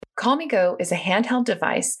Calm Me Go is a handheld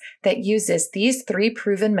device that uses these 3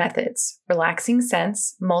 proven methods: relaxing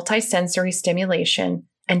sense, multisensory stimulation,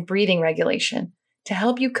 and breathing regulation to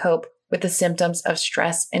help you cope with the symptoms of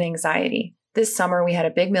stress and anxiety. This summer, we had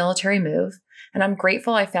a big military move, and I'm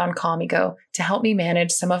grateful I found Calm Me Go to help me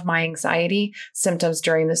manage some of my anxiety symptoms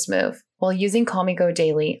during this move. While using Calm Me Go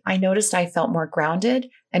daily, I noticed I felt more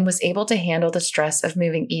grounded and was able to handle the stress of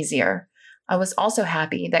moving easier. I was also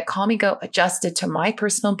happy that Calm Me Go adjusted to my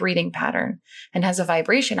personal breathing pattern and has a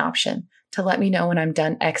vibration option to let me know when I'm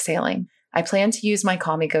done exhaling. I plan to use my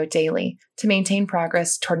Calm Me Go daily to maintain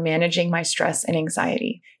progress toward managing my stress and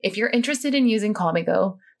anxiety. If you're interested in using Calm Me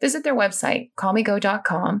Go, visit their website,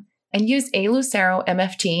 calmmego.com, and use A Lucero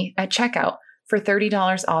MFT at checkout for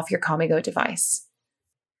 $30 off your Calm Me Go device.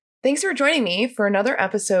 Thanks for joining me for another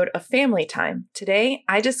episode of Family Time. Today,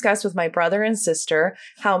 I discuss with my brother and sister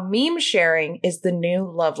how meme sharing is the new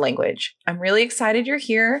love language. I'm really excited you're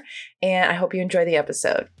here, and I hope you enjoy the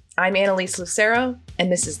episode. I'm Annalise Lucero,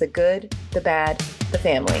 and this is The Good, the Bad, the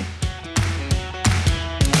Family.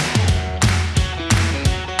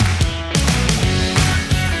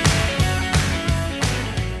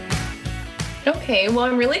 Okay, well,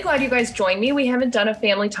 I'm really glad you guys joined me. We haven't done a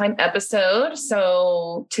Family Time episode.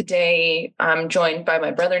 So today I'm joined by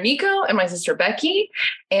my brother Nico and my sister Becky,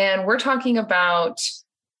 and we're talking about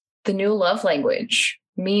the new love language,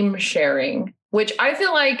 meme sharing, which I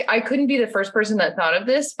feel like I couldn't be the first person that thought of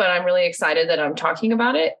this, but I'm really excited that I'm talking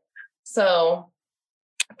about it. So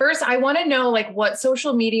first, I want to know what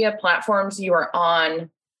social media platforms you are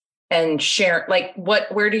on and share,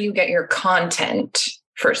 where do you get your content,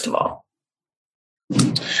 first of all?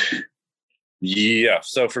 Yeah.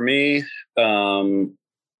 So for me, I'd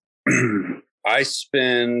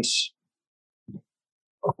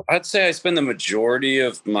say I spend the majority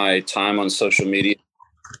of my time on social media,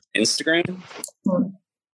 Instagram,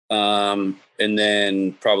 and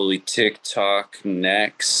then probably TikTok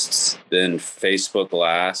next, then Facebook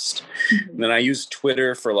last. And then I use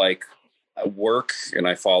Twitter for work, and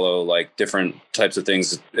I follow different types of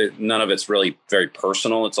things. None of it's really very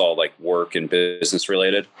personal. It's all work and business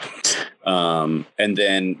related. And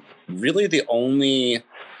then really the only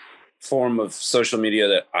form of social media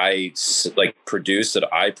that I produce,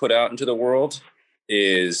 that I put out into the world,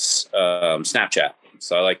 is Snapchat.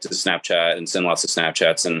 So I like to Snapchat and send lots of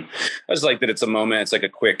Snapchats. And I just like that it's a moment. It's a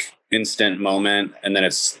quick, instant moment, and then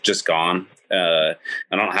it's just gone. I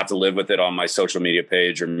don't have to live with it on my social media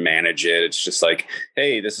page or manage it. It's just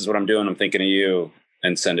hey, this is what I'm doing. I'm thinking of you,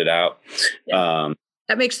 and send it out. Yeah.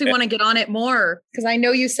 That makes me want to get on it more, because I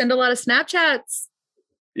know you send a lot of Snapchats.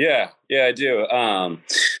 Yeah, I do.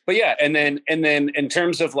 But yeah, and then in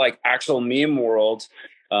terms of actual meme world,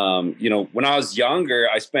 when I was younger,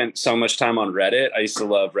 I spent so much time on Reddit. I used to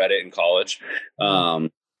love Reddit in college.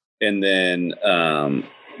 And then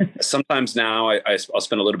sometimes now I'll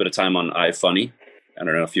spend a little bit of time on iFunny. I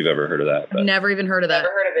don't know if you've ever heard of that. But never even heard of that.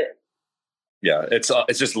 Never heard of it. Yeah,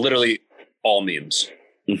 it's just literally all memes.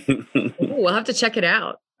 Ooh, we'll have to check it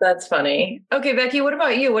out. That's funny. Okay, Becky, what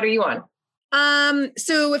about you? What are you on?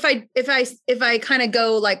 So if I kind of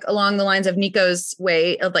go along the lines of Nico's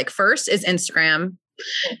way of first is Instagram.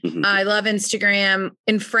 I love Instagram.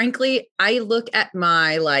 And frankly, I look at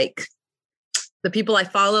my, the people I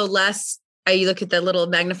follow less. I look at the little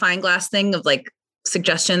magnifying glass thing of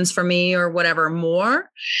suggestions for me or whatever more.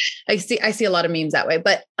 I see a lot of memes that way,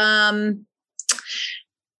 but,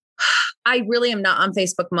 I really am not on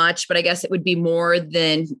Facebook much, but I guess it would be more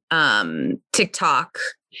than, TikTok.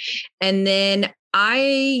 And then I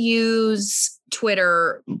use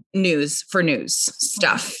Twitter news for news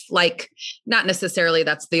stuff. Not necessarily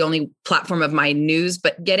that's the only platform of my news,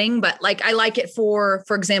 but I like it for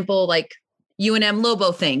example, UNM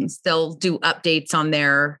Lobo things. They'll do updates on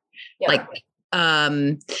their,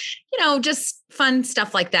 just fun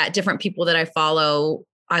stuff like that. Different people that I follow,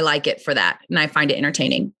 I like it for that. And I find it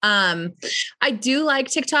entertaining. I do like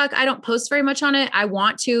TikTok. I don't post very much on it. I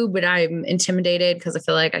want to, but I'm intimidated because I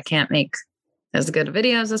feel like I can't make as good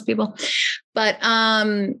videos as people. But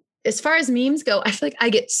as far as memes go, I feel like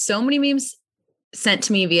I get so many memes sent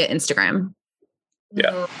to me via Instagram.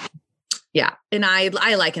 Yeah. Yeah. And I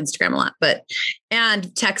like Instagram a lot, and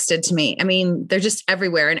texted to me. I mean, they're just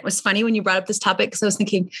everywhere. And it was funny when you brought up this topic, because I was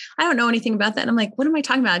thinking, I don't know anything about that. And I'm like, what am I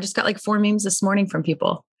talking about? I just got 4 memes this morning from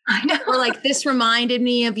people. I know. Or this reminded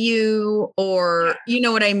me of you, or you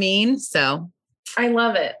know what I mean? So I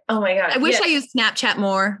love it. Oh my God. I wish I used Snapchat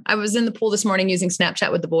more. I was in the pool this morning using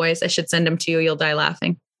Snapchat with the boys. I should send them to you. You'll die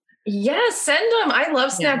laughing. Yes, send them. I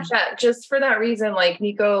love Snapchat just for that reason. Like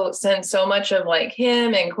Nico sends so much of like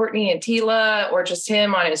him and Courtney and Tila, or just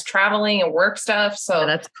him on his traveling and work stuff. So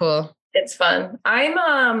that's cool. It's fun. I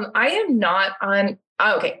am not on.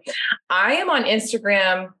 Okay, I am on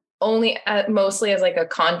Instagram only mostly as like a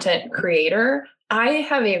content creator. I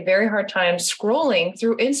have a very hard time scrolling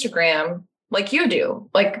through Instagram like you do.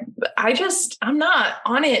 Like I'm not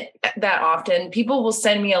on it that often. People will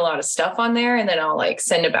send me a lot of stuff on there and then I'll like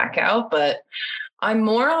send it back out. But I'm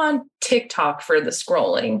more on TikTok for the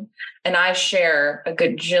scrolling, and I share a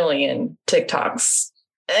gajillion TikToks.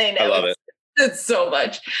 I love it. It's so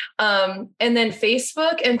much. And then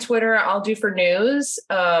Facebook and Twitter, I'll do for news.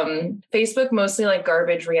 Facebook, mostly like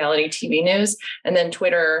garbage reality TV news. And then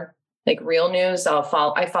Twitter, like real news.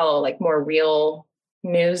 I follow like more real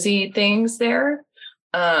newsy things there.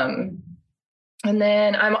 And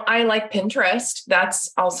then I like Pinterest.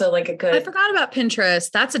 That's also like a good. I forgot about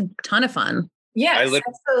Pinterest. That's a ton of fun. Yeah.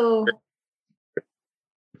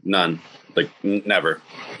 None. Like never.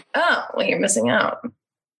 Oh, well, you're missing out.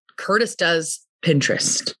 Curtis does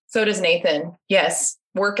Pinterest. So does Nathan. Yes.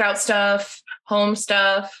 Workout stuff, home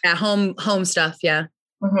stuff. Yeah, home stuff. Yeah.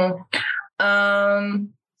 Mm-hmm. I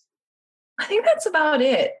think that's about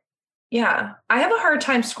it. Yeah. I have a hard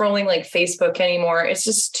time scrolling like Facebook anymore. It's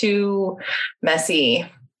just too messy.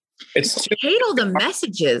 I hate all the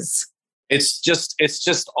messages. It's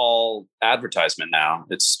just all advertisement now.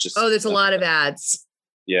 It's just. Oh, there's a lot of ads.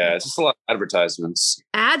 Yeah. It's just a lot of advertisements.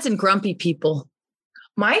 Ads and grumpy people.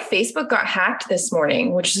 My Facebook got hacked this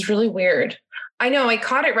morning, which is really weird. I know I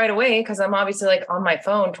caught it right away because I'm obviously like on my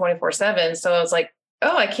phone 24/7. So I was like,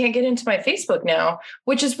 oh, I can't get into my Facebook now,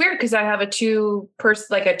 which is weird because I have a two-step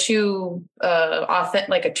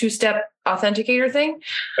authenticator thing.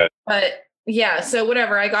 Okay. But yeah, so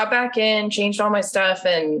whatever. I got back in, changed all my stuff,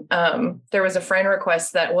 and there was a friend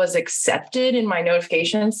request that was accepted in my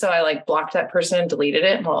notifications. So I like blocked that person and deleted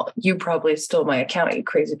it. Well, you probably stole my account, you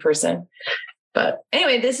crazy person. But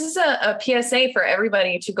anyway, this is a PSA for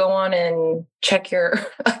everybody to go on and check your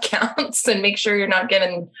accounts and make sure you're not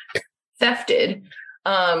getting thefted.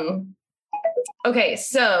 Okay,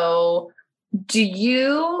 so do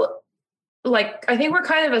you I think we're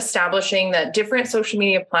kind of establishing that different social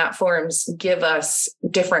media platforms give us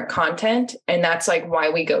different content, and that's like why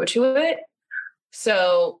we go to it.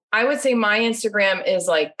 So I would say my Instagram is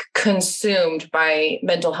like consumed by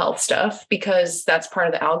mental health stuff because that's part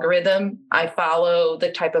of the algorithm. I follow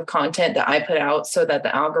the type of content that I put out so that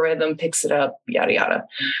the algorithm picks it up, yada, yada.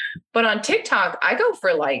 But on TikTok, I go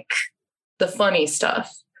for like the funny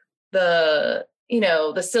stuff, the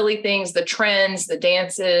silly things, the trends, the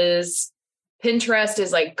dances. Pinterest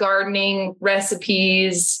is like gardening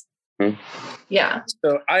recipes. Mm-hmm. Yeah.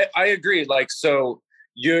 So I agree.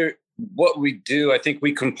 What we do, I think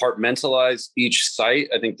we compartmentalize each site.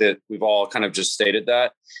 I think that we've all kind of just stated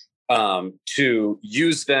that to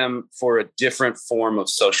use them for a different form of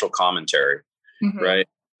social commentary, right?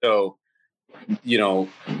 So,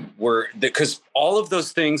 because all of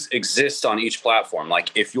those things exist on each platform. Like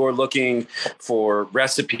if you're looking for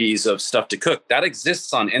recipes of stuff to cook, that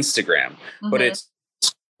exists on Instagram, but it's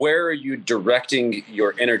where are you directing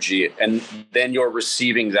your energy, and then you're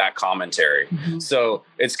receiving that commentary. So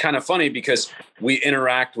it's kind of funny because we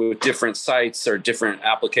interact with different sites or different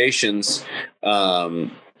applications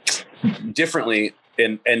differently.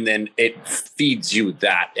 And then it feeds you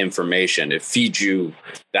that information. It feeds you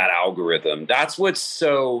that algorithm. That's what's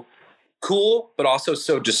so cool, but also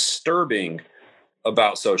so disturbing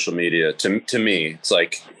about social media. To me, it's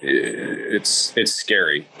like, it's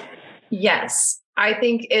scary. Yes. I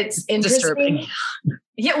think it's interesting. Disturbing.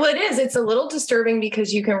 Yeah, well, it is. It's a little disturbing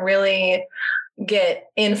because you can really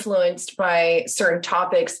get influenced by certain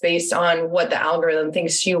topics based on what the algorithm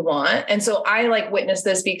thinks you want. And so I witnessed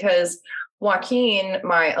this because Joaquin,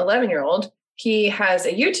 my 11-year-old, he has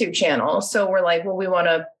a YouTube channel. So we're like, well, we want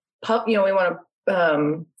to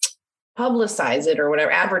publicize it or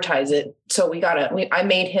whatever, advertise it. So I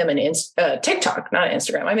made him TikTok, not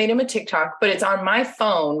Instagram. I made him a TikTok, but it's on my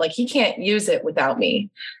phone. Like he can't use it without me.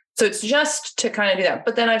 So it's just to kind of do that.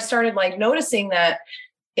 But then I've started noticing that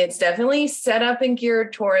it's definitely set up and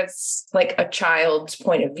geared towards a child's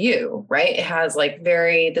point of view, right? It has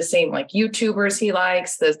the same YouTubers he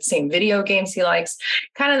likes, the same video games he likes,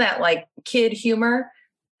 kind of that kid humor.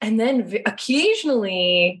 And then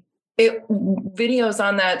occasionally videos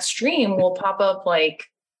on that stream will pop up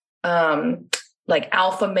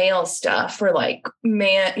alpha male stuff or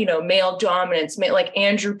male dominance, like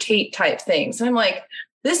Andrew Tate type things. And I'm like,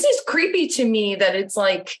 this is creepy to me that it's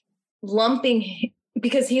lumping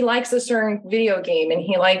because he likes a certain video game and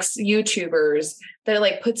he likes YouTubers that it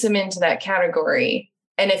like puts him into that category.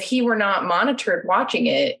 And if he were not monitored watching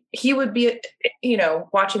it, he would be,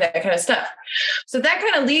 watching that kind of stuff. So that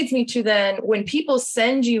kind of leads me to then when people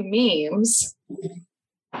send you memes,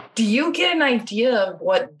 do you get an idea of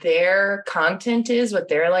what their content is, what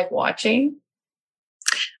they're like watching?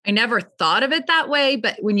 I never thought of it that way,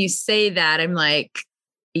 but when you say that, I'm like,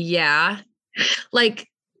 yeah, like,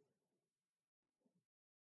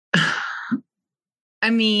 I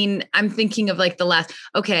mean, I'm thinking of like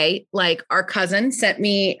like our cousin sent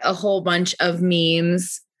me a whole bunch of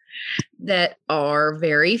memes that are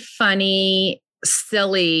very funny,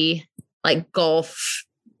 silly, like golf,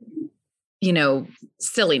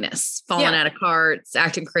 silliness, falling out of carts,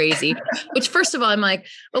 acting crazy, which first of all, I'm like,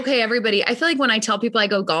 okay, everybody, I feel like when I tell people I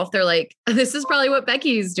go golf, they're like, this is probably what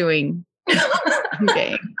Becky's doing.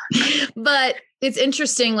 Okay. But it's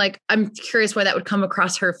interesting. Like, I'm curious why that would come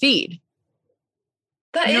across her feed.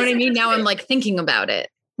 You know what I mean? Now I'm like thinking about it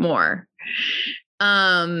more.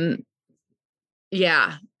 Yeah.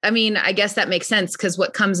 I mean, I guess that makes sense because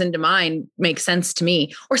what comes into mind makes sense to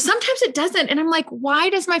me. Or sometimes it doesn't. And I'm like, why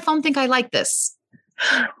does my phone think I like this?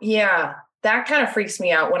 Yeah. That kind of freaks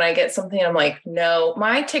me out when I get something. I'm like, no,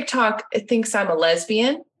 my TikTok thinks I'm a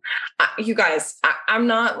lesbian. You guys, I'm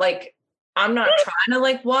not trying to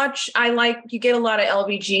like watch. You get a lot of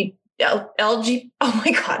LG. Oh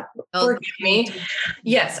my God, forgive me.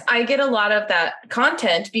 Yes, I get a lot of that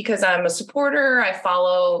content because I'm a supporter. I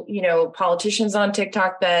follow, politicians on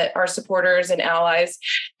TikTok that are supporters and allies.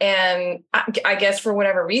 And I guess for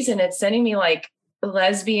whatever reason, it's sending me like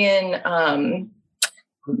lesbian,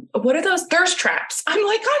 what are those thirst traps? I'm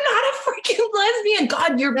like, I'm not a freaking lesbian.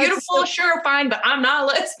 God, you're beautiful, sure, fine, but I'm not a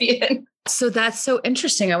lesbian. So that's so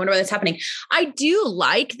interesting. I wonder why that's happening. I do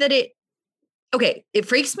like that it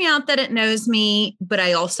freaks me out that it knows me, but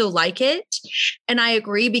I also like it. And I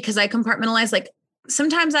agree because I compartmentalize, like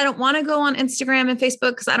sometimes I don't want to go on Instagram and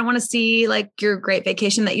Facebook because I don't want to see like your great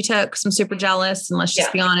vacation that you took. Cause I'm super jealous. And let's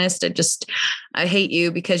just be honest. I hate you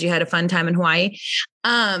because you had a fun time in Hawaii.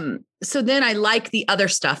 So then I like the other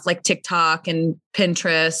stuff like TikTok and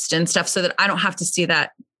Pinterest and stuff so that I don't have to see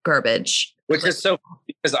that garbage. Which is so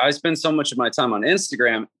funny because I spend so much of my time on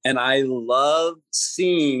Instagram and I love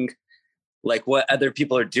seeing like what other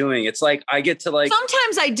people are doing. It's like, I get to like,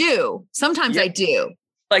 sometimes I do.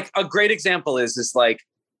 Like a great example is like,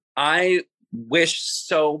 I wish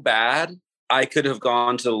so bad I could have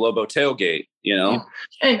gone to the Lobo tailgate, I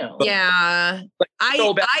know. But, yeah. like,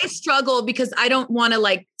 I struggle because I don't want to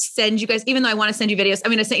like send you guys, even though I want to send you videos. I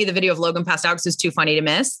mean, I sent you the video of Logan passed out because it's too funny to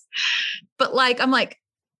miss, but like, I'm like,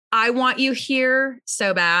 I want you here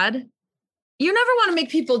so bad. You never want to make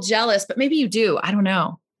people jealous, but maybe you do. I don't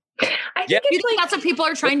know. I think you think that's what people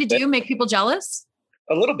are trying to do, make people jealous?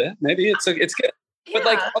 A little bit. Maybe it's good. Yeah. But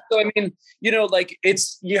like, also, I mean, like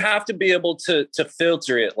you have to be able to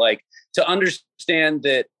filter it, like to understand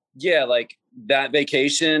that, like that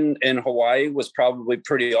vacation in Hawaii was probably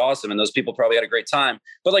pretty awesome. And those people probably had a great time,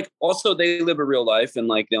 but like, also they live a real life and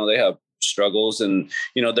like, they have struggles and,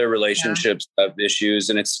 their relationships have issues.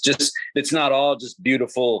 And it's not all just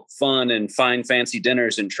beautiful fun and fine, fancy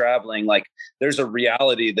dinners and traveling. Like there's a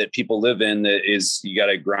reality that people live in that is, you got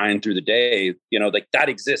to grind through the day, like that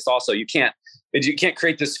exists also. You can't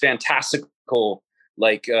create this fantastical,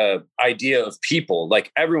 like, idea of people,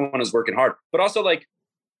 like everyone is working hard, but also like,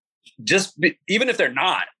 even if they're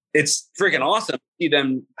not, it's freaking awesome to see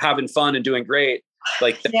them having fun and doing great.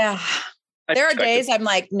 Like, there are days I'm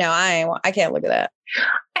like, no, I can't look at that.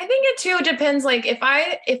 I think it too depends. Like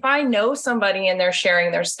if I know somebody and they're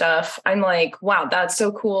sharing their stuff, I'm like, wow, that's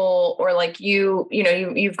so cool. Or like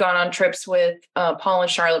you've gone on trips with Paul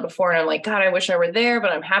and Charlotte before. And I'm like, God, I wish I were there,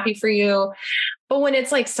 but I'm happy for you. But when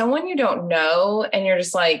it's like someone you don't know and you're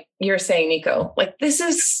just like, you're saying, Nico, like, this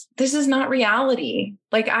is not reality.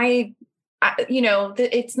 Like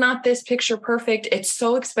it's not this picture perfect. It's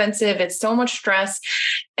so expensive. It's so much stress.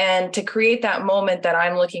 And to create that moment that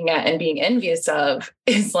I'm looking at and being envious of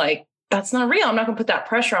is like, that's not real. I'm not going to put that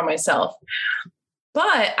pressure on myself.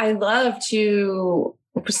 But I love to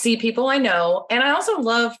see people I know. And I also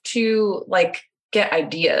love to like get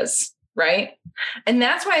ideas. Right. And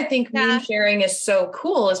that's why I think meme sharing is so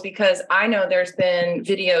cool, is because I know there's been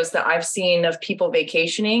videos that I've seen of people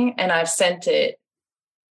vacationing and I've sent it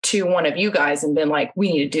to one of you guys and been like,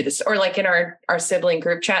 we need to do this, or like in our sibling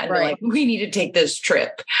group chat and be like, we need to take this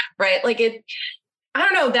trip. Right. Like I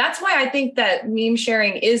don't know. That's why I think that meme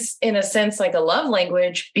sharing is in a sense like a love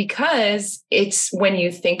language, because it's when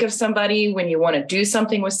you think of somebody, when you want to do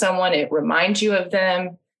something with someone, it reminds you of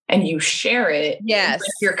them. and you share it. Yes.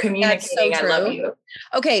 You're communicating. So I love you.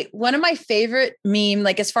 Okay. One of my favorite meme,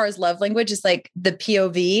 like as far as love language, is like the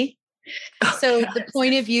POV. So the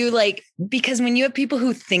point of view, like, because when you have people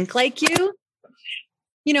who think like you,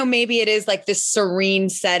 you know, maybe it is like this serene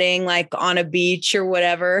setting, like on a beach or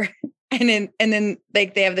whatever. And then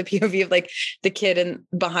like they have the POV of like the kid and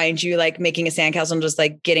behind you, like making a sandcastle and just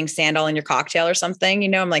like getting sand all in your cocktail or something. You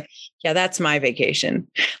know, I'm like, yeah, that's my vacation.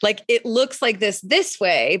 Like it looks like this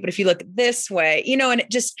way, but if you look this way, you know, and it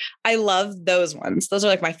just, I love those ones. Those are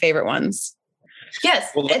like my favorite ones.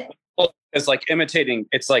 Yes. Well, it's like imitating.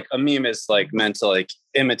 It's like a meme is like meant to like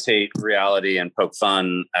imitate reality and poke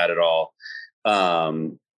fun at it all,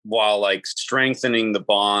 while like strengthening the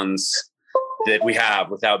bonds that we have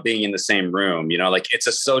without being in the same room. You know, like it's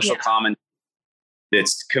a social comment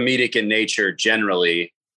that's comedic in nature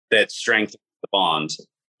generally that strengthens the bond.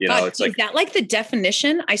 You know, it's like that, like the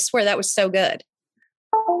definition. I swear that was so good.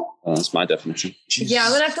 Well, that's my definition. Jesus. Yeah,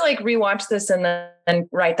 I'm gonna have to like rewatch this and then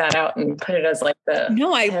write that out and put it as like the.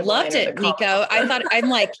 No, I loved it, Nico. I thought I'm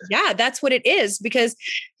like, yeah, that's what it is, because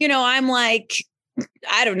you know, I'm like,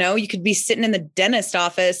 I don't know, you could be sitting in the dentist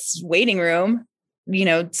office waiting room, you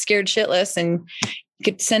know, scared shitless, and you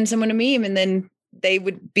could send someone a meme and then they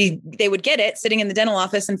would get it sitting in the dental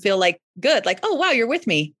office and feel like good, like, oh wow, you're with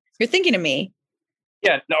me, you're thinking of me.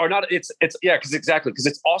 Yeah, no, or not. It's yeah, because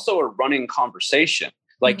it's also a running conversation.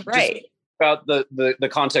 Like right. About the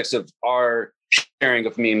context of our sharing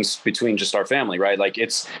of memes between just our family, right? Like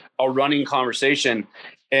it's a running conversation,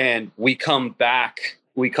 and we come back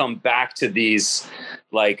to these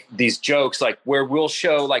jokes, like where we'll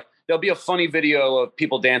show, like there'll be a funny video of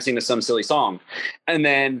people dancing to some silly song, and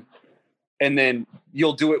then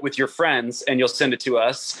you'll do it with your friends and you'll send it to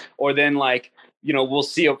us, or then like, you know, we'll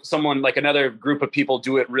see someone, like another group of people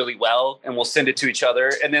do it really well and we'll send it to each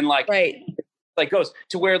other, and then like right. Like goes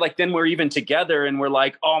to where like then we're even together and we're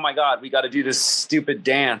like, oh my God, we got to do this stupid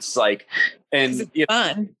dance, like, and it's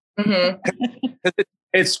fun.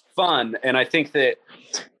 It's fun. And I think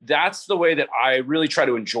that's the way that I really try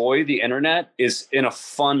to enjoy the internet, is in a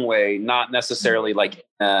fun way, not necessarily like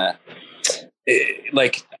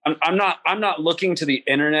like I'm not looking to the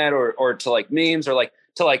internet or to like memes or like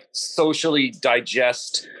to like socially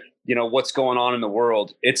digest, you know, what's going on in the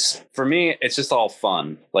world. It's, for me, it's just all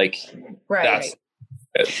fun. Like, right.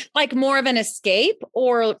 That's like more of an escape,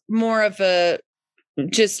 or more of a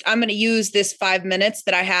just, I'm going to use this 5 minutes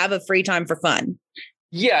that I have of free time for fun.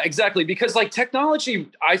 Yeah, exactly. Because like technology,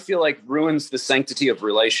 I feel like ruins the sanctity of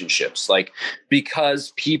relationships. Like,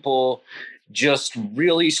 because people just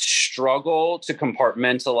really struggle to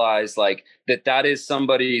compartmentalize like that is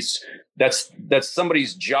somebody's, that's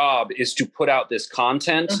somebody's job, is to put out this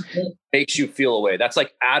content, makes you feel a way. That's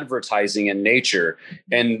like advertising in nature,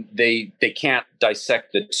 and they can't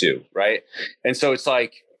dissect the two, right? And so it's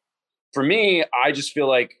like, for me, I just feel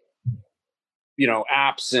like, you know,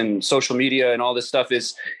 apps and social media and all this stuff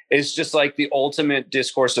is just like the ultimate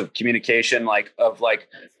discourse of communication, like of like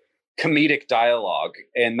comedic dialogue.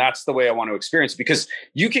 And that's the way I want to experience it, because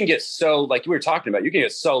you can get so, like you were talking about, you can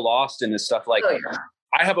get so lost in this stuff. Like,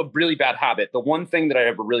 I have a really bad habit. The one thing that I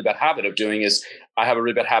have a really bad habit of doing is I have a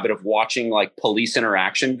really bad habit of watching like police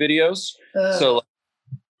interaction videos. So like,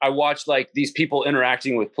 I watch like these people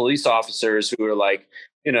interacting with police officers who are like,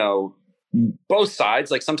 you know, both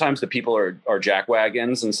sides. Like sometimes the people are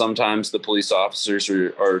jackwagons, and sometimes the police officers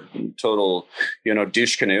are total, you know,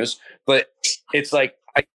 douche canoes. But it's like,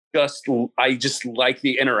 I just like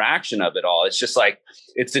the interaction of it all. It's just like,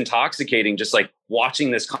 it's intoxicating, just like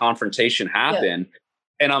watching this confrontation happen. Yeah.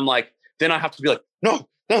 And I'm like, then I have to be like, no,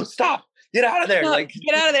 stop, get out of there. No, like,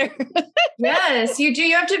 get out of there. Yes, you do.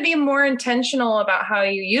 You have to be more intentional about how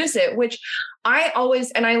you use it, which I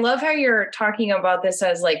always, and I love how you're talking about this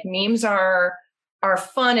as like memes are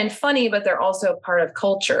fun and funny, but they're also part of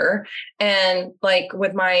culture. And like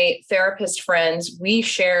with my therapist friends, we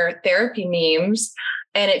share therapy memes.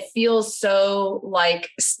 And it feels so like,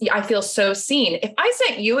 I feel so seen. If I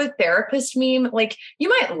sent you a therapist meme, like you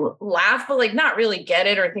might laugh, but like not really get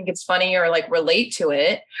it or think it's funny or like relate to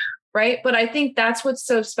it. Right. But I think that's what's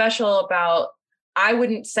so special about, I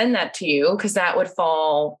wouldn't send that to you because that would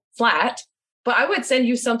fall flat, but I would send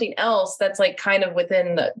you something else that's like kind of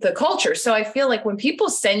within the culture. So I feel like when people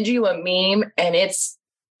send you a meme and it's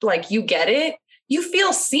like, you get it, you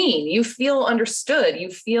feel seen, you feel understood, you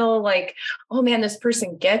feel like, oh man, this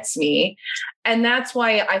person gets me. And that's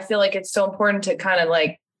why I feel like it's so important to kind of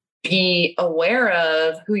like be aware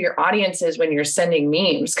of who your audience is when you're sending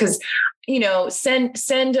memes. Cause you know, send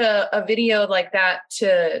a video like that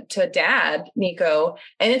to dad, Nico,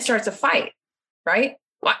 and it starts a fight, right?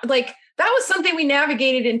 Like That was something we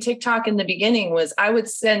navigated in TikTok in the beginning. Was I would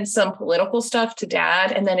send some political stuff to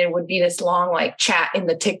dad, and then it would be this long like chat in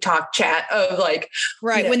the TikTok chat of like,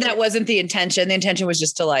 right. When that wasn't the intention. The intention was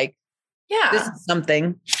just to like, this is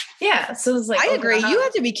something. Yeah. So it's like, I agree. You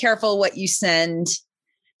have to be careful what you send.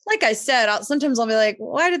 Like I said, sometimes I'll be like,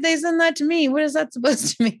 why did they send that to me? What is that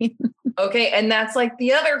supposed to mean? Okay. And that's like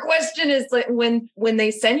the other question is like when they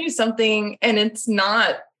send you something and it's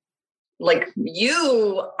not like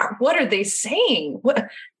you, what are they saying? What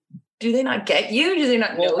do they not get you? Do they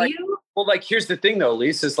not know you? Well, like, here's the thing though,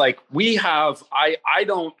 Lisa, is like I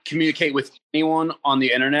don't communicate with anyone on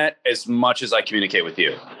the internet as much as I communicate with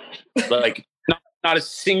you. Like not a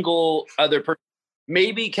single other person.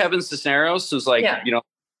 Maybe Kevin Cisneros, who's like,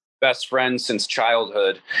 best friend since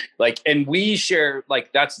childhood. Like, and we share,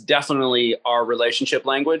 like, that's definitely our relationship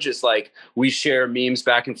language. Is like, we share memes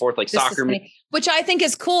back and forth, like soccer memes. Which I think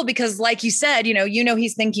is cool because like you said,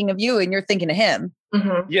 he's thinking of you and you're thinking of him.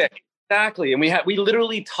 Mm-hmm. Yeah, exactly. And we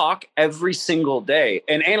literally talk every single day.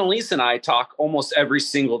 And Annalise and I talk almost every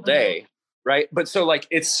single day. Right. But so like,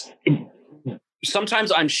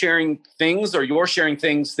 sometimes I'm sharing things or you're sharing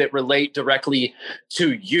things that relate directly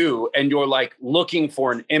to you and you're like looking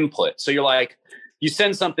for an input. So you're like, you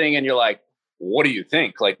send something and you're like, what do you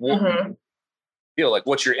think? Like, what feel like,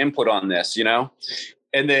 what's your input on this,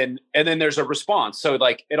 And then there's a response. So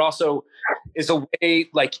like, it also is a way,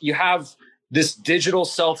 like you have this digital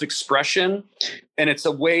self-expression and it's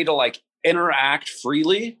a way to like interact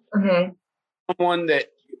freely. Someone that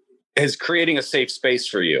is creating a safe space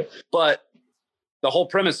for you. But the whole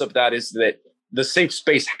premise of that is that the safe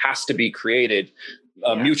space has to be created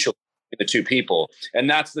mutually in the two people. And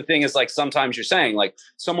that's the thing is like, sometimes you're saying like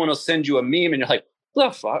someone will send you a meme and you're like,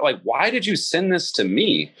 the fuck? Like, why did you send this to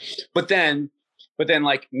me? But then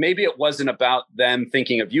like, maybe it wasn't about them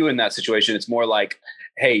thinking of you in that situation. It's more like,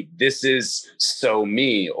 hey, this is so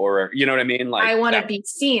me, or, you know what I mean? Like, I want to be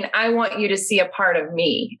seen. I want you to see a part of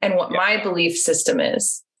me and what my belief system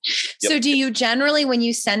is. So do you generally, when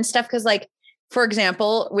you send stuff, because like, for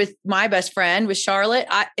example, with my best friend, with Charlotte,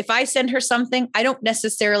 if I send her something, I don't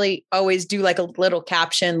necessarily always do like a little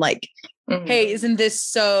caption like, hey, isn't this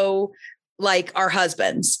so like our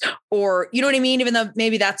husbands? Or, you know what I mean? Even though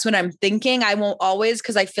maybe that's what I'm thinking, I won't always,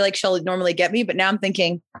 because I feel like she'll normally get me. But now I'm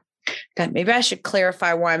thinking, God, maybe I should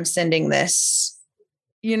clarify why I'm sending this.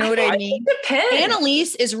 You know what I mean? It depends.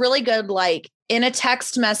 Annalise is really good, like in a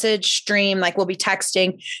text message stream, like we'll be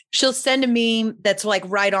texting, she'll send a meme that's like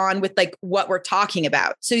right on with like what we're talking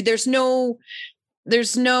about. So there's no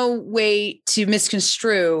way to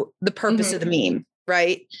misconstrue the purpose of the meme,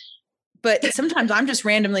 right? But sometimes I'm just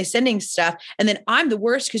randomly sending stuff and then I'm the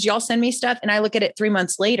worst because y'all send me stuff and I look at it 3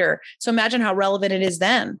 months later. So imagine how relevant it is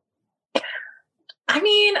then. I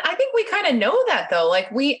mean, I think we kind of know that though.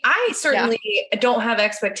 Like I certainly don't have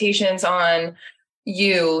expectations on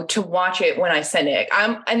you to watch it when I send it.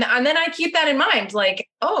 And then I keep that in mind. Like,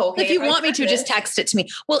 okay, if you want me to, just text it to me.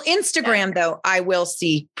 Well, Instagram though, I will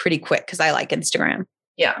see pretty quick because I like Instagram.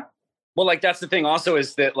 Yeah. Well, like that's the thing also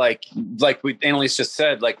is that like Annalise just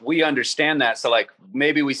said, like we understand that. So like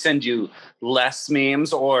maybe we send you less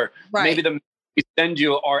memes or maybe the we send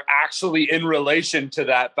you are actually in relation to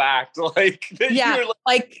that fact. Like,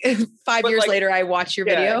 like 5 years later, I watch your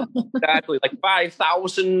video. Exactly. Like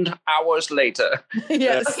 5,000 hours later.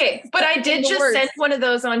 Yes. Okay. But I did just send one of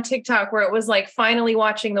those on TikTok where it was like finally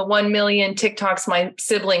watching the 1 million TikToks my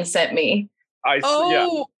sibling sent me. Yeah.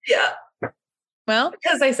 Well,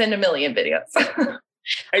 because I send a million videos.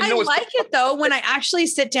 I like it though, when I actually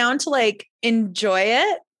sit down to like enjoy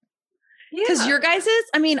it. Because your guys's,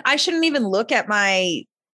 I mean, I shouldn't even look at my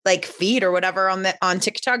like feed or whatever on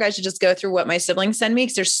TikTok. I should just go through what my siblings send me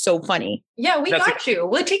because they're so funny. Yeah, we got you.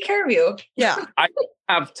 We'll take care of you. Yeah. I don't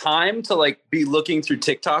have time to like be looking through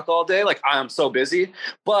TikTok all day. Like I'm so busy,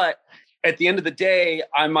 but at the end of the day,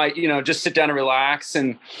 I might, just sit down and relax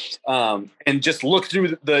and just look through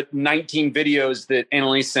the 19 videos that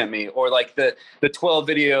Annalise sent me, or like the 12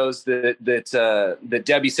 videos that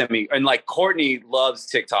Debbie sent me. And like Courtney loves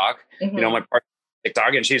TikTok, my partner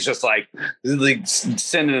TikTok, and she's just like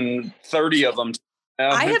sending 30 of them.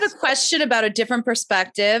 I have a question about a different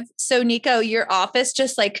perspective. So Nico, your office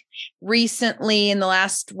just like recently in the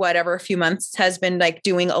last, a few months has been like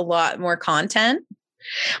doing a lot more content.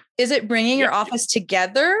 Is it bringing your office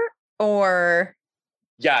together or?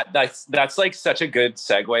 Yeah, that's like such a good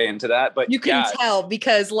segue into that. But you can tell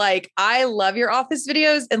because like, I love your office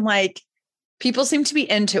videos and like people seem to be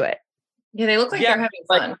into it. Yeah. They look like they're having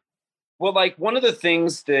fun. Well, like one of the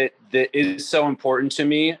things that is so important to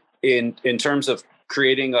me in terms of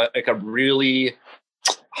creating a really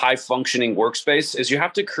high functioning workspace is you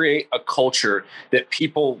have to create a culture that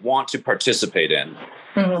people want to participate in.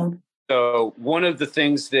 Mm-hmm. So one of the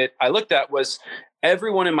things that I looked at was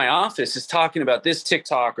everyone in my office is talking about this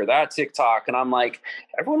TikTok or that TikTok. And I'm like,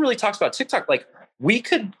 everyone really talks about TikTok. Like, we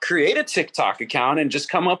could create a TikTok account and just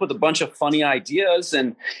come up with a bunch of funny ideas.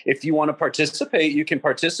 And if you want to participate, you can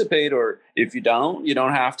participate. Or if you don't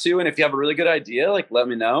have to. And if you have a really good idea, like, let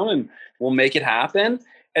me know and we'll make it happen.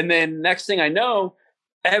 And then next thing I know,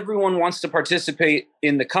 everyone wants to participate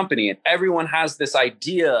in the company and everyone has this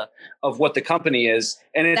idea of what the company is.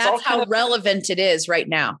 And it's that's how relevant it is right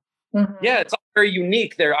now. Mm-hmm. Yeah, it's all very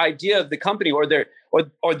unique. Their idea of the company, or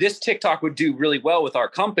this TikTok would do really well with our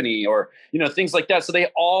company, or things like that. So they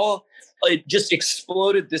all just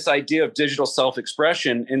exploded this idea of digital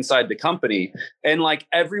self-expression inside the company, and like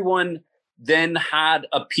everyone then had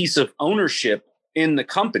a piece of ownership in the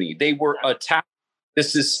company. They were attached.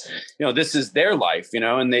 This is their life,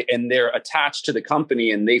 and they're attached to the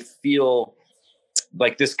company, and they feel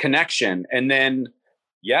like this connection. And then,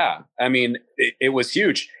 yeah, I mean, it was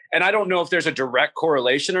huge. And I don't know if there's a direct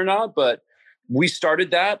correlation or not, but we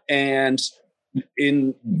started that, and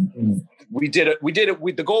we did it.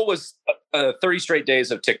 The goal was 30 straight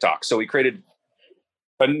days of TikTok. So we created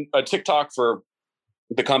a TikTok for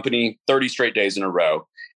the company 30 straight days in a row.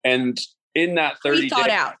 And in that 30 thought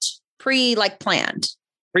out, pre-planned.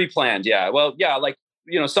 Yeah. Well, yeah. Like,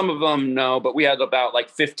 some of them, no, but we had about like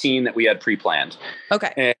 15 that we had pre-planned.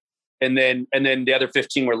 Okay. And then the other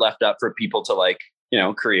 15 were left up for people to like,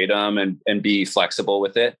 create them and be flexible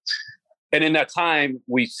with it. And in that time,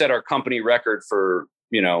 we set our company record for,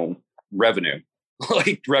 revenue,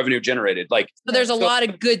 like revenue generated. Like, so there's a lot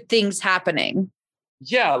of good things happening.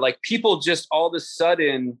 Yeah. Like people just all of a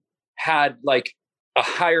sudden had like a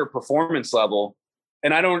higher performance level.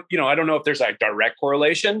 And I don't know if there's a direct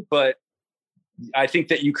correlation, but I think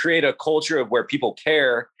that you create a culture of where people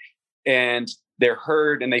care and they're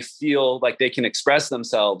heard and they feel like they can express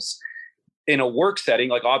themselves in a work setting.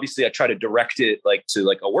 Like, obviously I try to direct it like to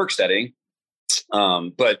like a work setting.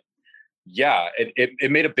 But yeah,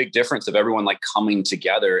 it made a big difference of everyone like coming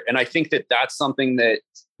together. And I think that that's something that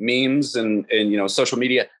memes and social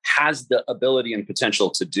media has the ability and potential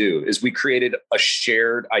to do, is we created a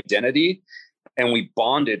shared identity and we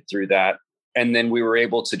bonded through that. And then we were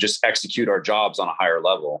able to just execute our jobs on a higher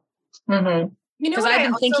level. Mm-hmm. Because I've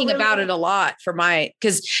been thinking about it a lot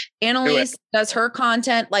because Annalise does her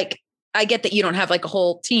content. Like, I get that you don't have like a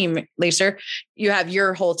whole team, Lisa. You have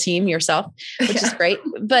your whole team yourself, which is great.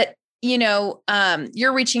 But,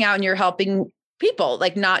 you're reaching out and you're helping people,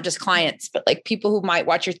 like not just clients, but like people who might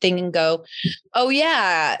watch your thing and go, oh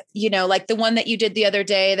yeah. Like the one that you did the other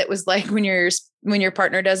day, that was like when your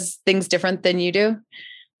partner does things different than you do.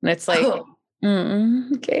 And it's like,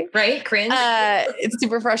 okay. Right. Cringe. It's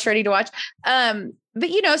super frustrating to watch.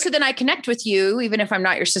 But so then I connect with you, even if I'm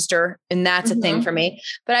not your sister, and that's a thing for me.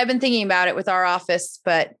 But I've been thinking about it with our office,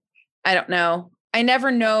 but I don't know. I never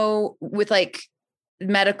know with like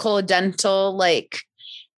medical, dental, like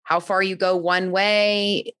how far you go one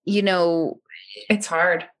way, it's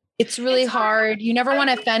hard. It's really hard. You never want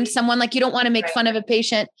to offend someone. Like, you don't want to make fun of a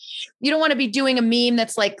patient. You don't want to be doing a meme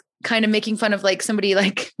that's like kind of making fun of like somebody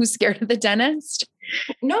like who's scared of the dentist.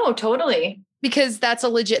 No, totally. Because that's a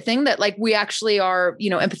legit thing that like we actually are,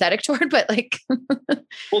 empathetic toward, but like,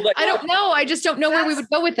 I don't know. I just don't know where we would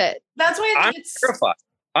go with it. That's why I'm terrified.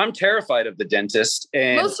 I'm terrified of the dentist.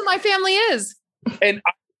 And most of my family is. And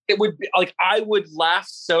it would be like, I would laugh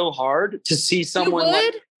so hard to see someone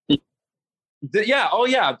yeah. Oh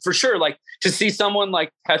yeah, for sure. Like to see someone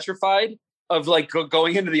like petrified of like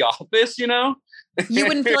going into the office, You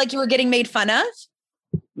wouldn't feel like you were getting made fun of?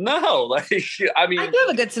 No, like, I mean, I do have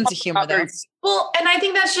a good sense of humor though. Well, and I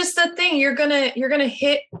think that's just the thing. You're gonna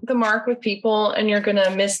hit the mark with people and you're gonna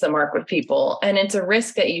miss the mark with people. And it's a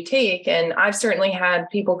risk that you take. And I've certainly had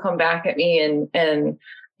people come back at me and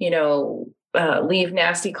leave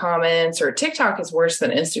nasty comments, or TikTok is worse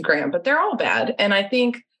than Instagram, but they're all bad. And I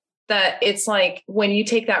think that it's like when you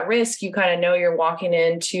take that risk, you kind of know you're walking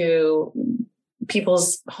into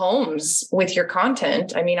people's homes with your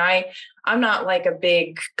content. I mean, I'm not like a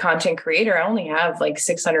big content creator. I only have like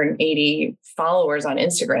 680 followers on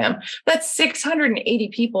Instagram. That's 680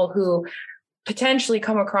 people who potentially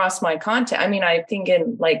come across my content. I mean, I think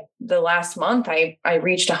in like the last month, I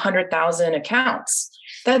reached 100,000 accounts.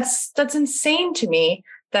 That's insane to me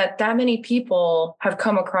that many people have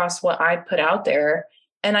come across what I put out there.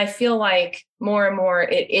 And I feel like more and more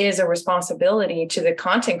it is a responsibility to the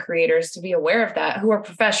content creators to be aware of that, who are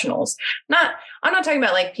professionals. I'm not talking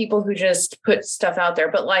about like people who just put stuff out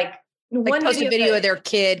there, but like Like post a video of their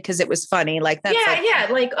kid because it was funny. Like that's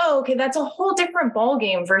like, oh, okay, that's a whole different ball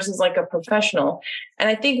game versus like a professional. And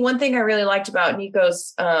I think one thing I really liked about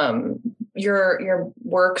Nico's your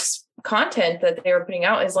work's content that they were putting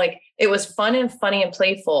out is like it was fun and funny and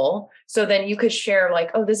playful. So then you could share like,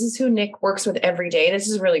 oh, this is who Nick works with every day. This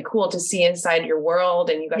is really cool to see inside your world.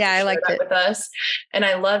 And you got to share that with us. And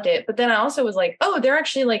I loved it. But then I also was like, oh, they're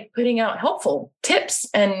actually like putting out helpful tips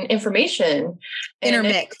and information.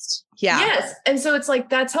 Intermixed. Yeah. Yes. And so it's like,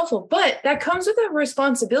 that's helpful, but that comes with a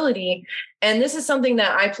responsibility. And this is something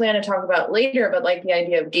that I plan to talk about later, but like the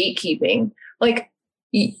idea of gatekeeping, like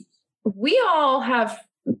we all have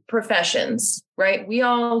professions, right? We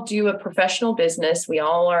all do a professional business. We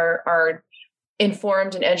all are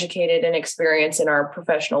informed and educated and experienced in our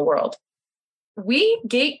professional world. We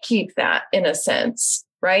gatekeep that in a sense,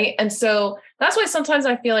 right? And so that's why sometimes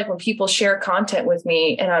I feel like when people share content with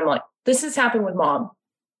me and I'm like, this has happened with mom.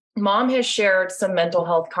 Mom has shared some mental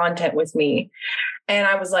health content with me. And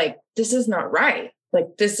I was like, this is not right.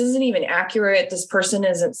 Like, this isn't even accurate. This person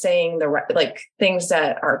isn't saying the right, like things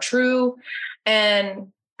that are true.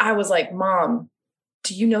 And I was like, Mom,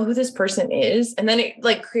 do you know who this person is? And then it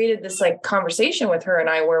like created this like conversation with her and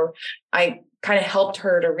I, where I kind of helped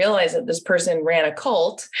her to realize that this person ran a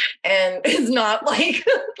cult and is not like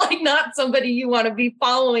not somebody you want to be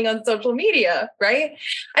following on social media. Right.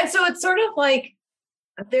 And so it's sort of like,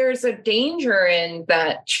 there's a danger in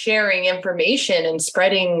that sharing information and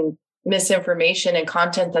spreading misinformation and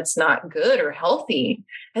content that's not good or healthy.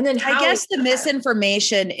 And then I guess the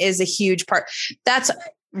misinformation is a huge part. That's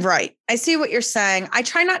right. I see what you're saying. I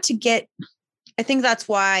try not to I think that's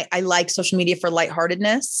why I like social media for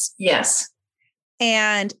lightheartedness. Yes.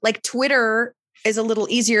 And like Twitter is a little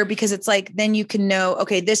easier because it's like, then you can know,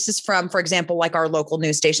 okay, this is from, for example, like our local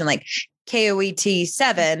news station, like KOET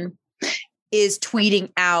 7 is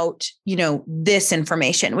tweeting out, this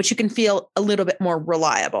information, which you can feel a little bit more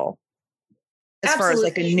reliable as far as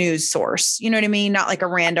like a news source. You know what I mean? Not like a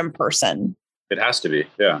random person. It has to be.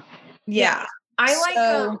 Yeah. Yeah. I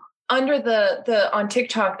like under the on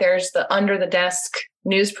TikTok, there's the under the desk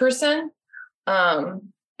news person. And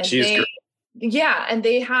she's great. Yeah. And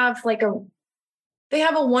they have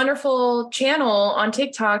a wonderful channel on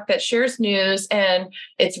TikTok that shares news and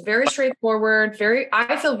it's very straightforward,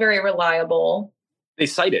 I feel very reliable. They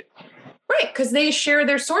cite it. Right. Because they share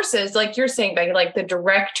their sources, like you're saying, Becky, like the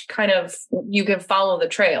direct kind of, you can follow the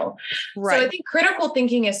trail. Right. So I think critical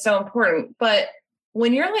thinking is so important. But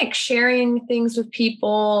when you're like sharing things with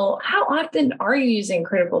people, how often are you using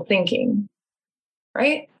critical thinking?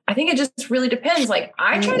 Right. I think it just really depends. Like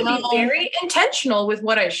I try to be very intentional with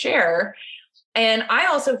what I share. And I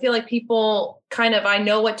also feel like people I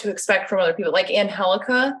know what to expect from other people, like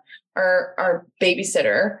Angelica, our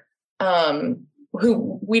babysitter,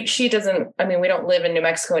 we don't live in New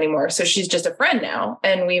Mexico anymore. So she's just a friend now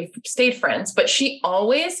and we've stayed friends, but she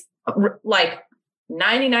always, like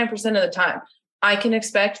 99% of the time, I can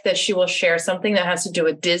expect that she will share something that has to do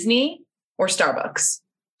with Disney or Starbucks.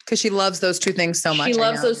 Because she loves those two things so much. She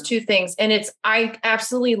loves those two things. And I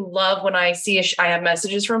absolutely love when I see I have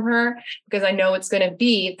messages from her because I know it's going to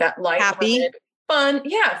be that light-hearted, fun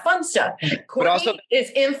stuff. Courtney is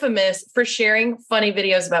infamous for sharing funny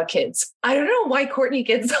videos about kids. I don't know why Courtney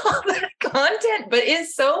gets all that content, but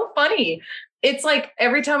it's so funny. It's like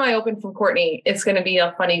every time I open from Courtney, it's going to be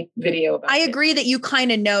a funny video about I agree that you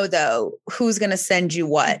kind of know, though, who's going to send you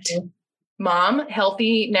what. Mm-hmm. Mom,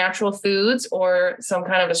 healthy, natural foods, or some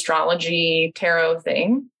kind of astrology tarot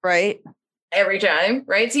thing. Right. Every time.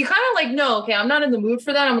 Right. So you kind of like, no, okay, I'm not in the mood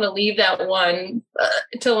for that. I'm going to leave that one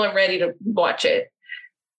until I'm ready to watch it.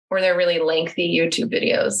 Or they're really lengthy YouTube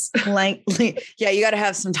videos. Yeah. You got to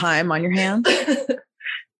have some time on your hands.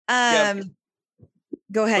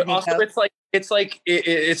 Go ahead. But also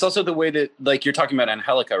it's also the way that like you're talking about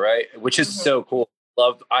Angelica, right? Which is so cool.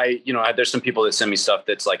 There's some people that send me stuff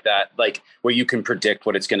that's like that, like where you can predict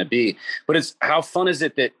what it's going to be, but it's how fun is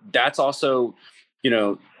it that's also,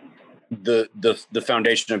 the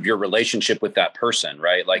foundation of your relationship with that person,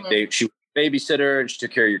 right? Like she was a babysitter and she took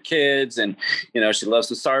care of your kids and, she loves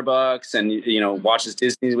the Starbucks and, watches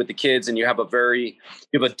Disney with the kids and you have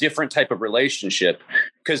a different type of relationship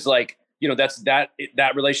because like, that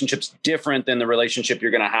relationship's different than the relationship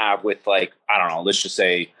you're going to have with like, I don't know, let's just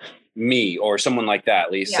say me or someone like that,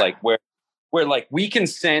 at least like where like we can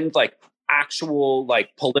send like actual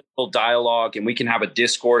like political dialogue and we can have a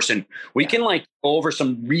discourse and we can like go over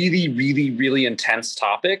some really, really, really intense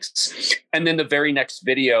topics. And then the very next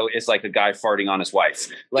video is like a guy farting on his wife.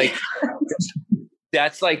 Like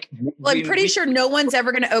That's like, well, I'm pretty sure no one's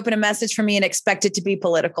ever going to open a message from me and expect it to be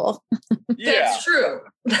political. That's true.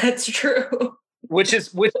 That's true. Which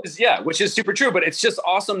is super true. But it's just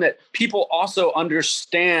awesome that people also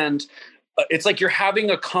understand. It's like you're having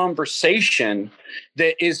a conversation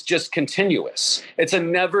that is just continuous. It's a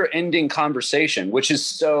never ending conversation, which is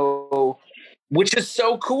so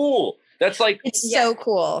cool. That's like, it's so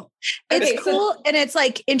cool. It's cool. And it's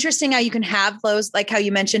like interesting how you can have those, like how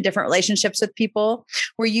you mentioned different relationships with people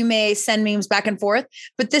where you may send memes back and forth.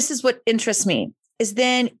 But this is what interests me is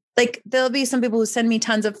then like, there'll be some people who send me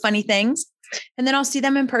tons of funny things and then I'll see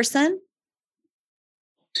them in person.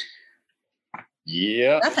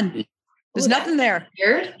 Yeah. Nothing. There's nothing there.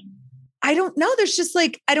 Weird. I don't know. There's just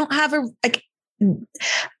like, I don't have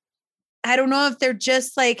I don't know if they're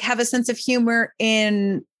just like have a sense of humor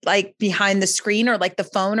in like behind the screen or like the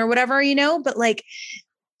phone or whatever, you know, but like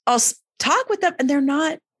I'll talk with them and they're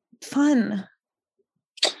not fun.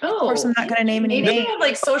 Oh, of course, I'm not going to name any names. Maybe they have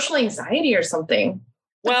like social anxiety or something.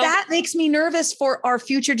 But that makes me nervous for our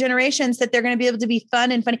future generations that they're going to be able to be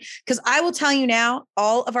fun and funny. Because I will tell you now,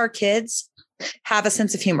 all of our kids have a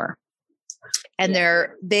sense of humor. And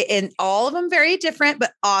and all of them very different,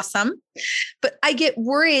 but awesome. But I get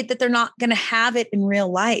worried that they're not going to have it in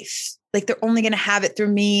real life. Like they're only going to have it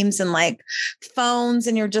through memes and like phones.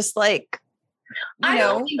 And you're just like, I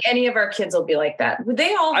don't think any of our kids will be like that.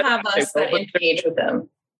 They all have us that engage with them.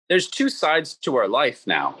 There's two sides to our life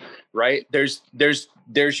now, right? There's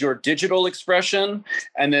your digital expression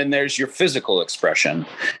and then there's your physical expression.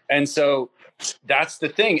 And so that's the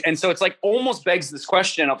thing. And so it's like almost begs this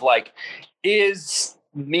question of like, is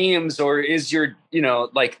memes or is your,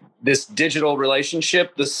 like this digital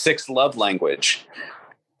relationship, the sixth love language,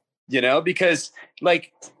 because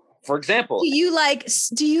like, for example, do you like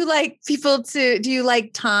people do you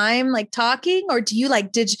like time, like talking, or do you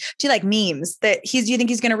like memes that do you think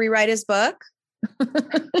he's going to rewrite his book?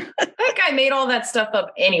 That guy made all that stuff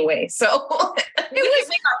up anyway. So we just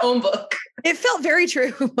make our own book. It felt very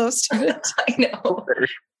true. Most of it. I know.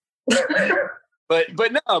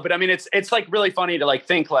 But I mean, it's like really funny to like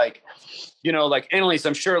think like, like Annalise,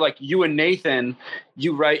 I'm sure like you and Nathan,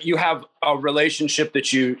 you have a relationship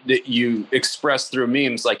that you express through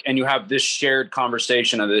memes, like, and you have this shared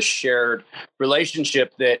conversation of this shared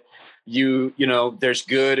relationship that there's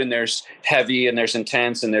good and there's heavy and there's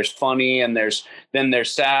intense and there's funny and there's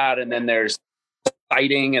sad and then there's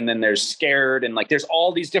exciting and then there's scared. And like, there's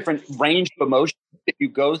all these different range of emotions that you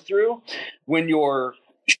go through when you're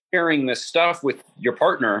sharing this stuff with your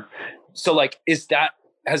partner. So like,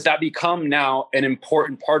 has that become now an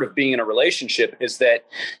important part of being in a relationship, is that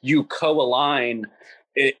you co-align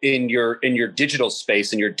in your digital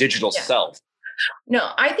space and your digital self?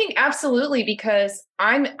 No, I think absolutely, because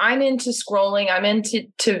I'm into scrolling, I'm into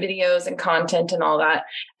videos and content and all that.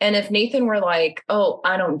 And if Nathan were like, oh,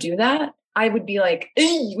 I don't do that, I would be like,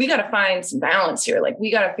 we got to find some balance here. Like,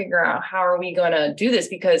 we got to figure out how are we going to do this?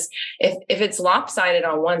 Because if it's lopsided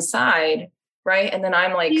on one side, right? And then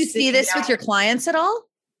I'm like, do you see this with your clients at all?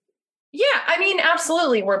 Yeah, I mean,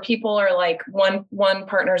 absolutely. Where people are like, one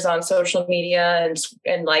partner's on social media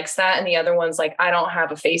and likes that, and the other one's like, I don't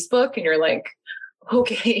have a Facebook, and you're like,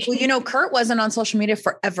 okay. Well, Kurt wasn't on social media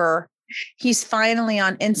forever. He's finally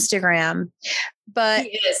on Instagram, but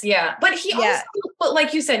he is, yeah. But he also, but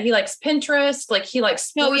like you said, he likes Pinterest. Like he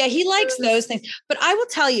likes. No, yeah, he likes those things. But I will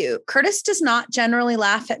tell you, Curtis does not generally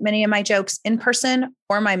laugh at many of my jokes in person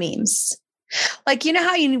or my memes. Like, you know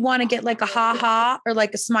how you want to get like a ha-ha or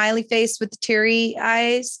like a smiley face with the teary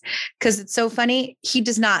eyes because it's so funny? He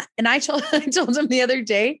does not. And I told him the other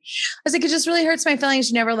day, I was like, it just really hurts my feelings.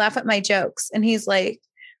 You never laugh at my jokes. And he's like,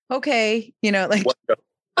 okay, like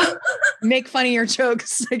make fun of your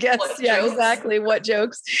jokes, I guess. Jokes? Exactly. What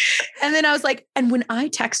jokes? And then I was like, and when I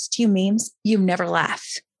text you memes, you never laugh.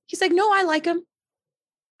 He's like, no, I like them.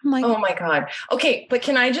 I'm like, oh my God. Okay. But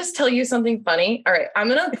can I just tell you something funny? All right.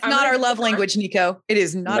 It's not our love language, Nico. It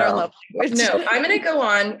is not our love language. No, I'm going to go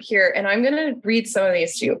on here and I'm going to read some of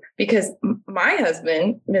these to you because my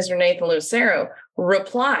husband, Mr. Nathan Lucero,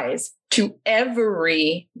 replies to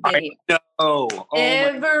every video. I know.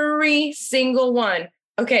 Every single one.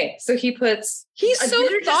 Okay. So he puts. He's so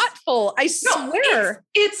thoughtful. I swear.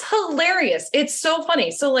 It's hilarious. It's so funny.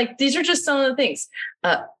 So like, these are just some of the things.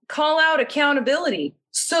 Call out accountability.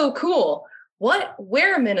 So cool. What?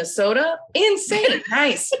 Where, Minnesota? Insane.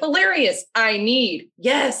 Nice. Hilarious. I need.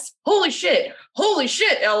 Yes. Holy shit.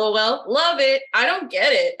 LOL. Love it. I don't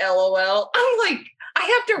get it. LOL. I'm like, I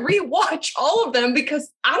have to rewatch all of them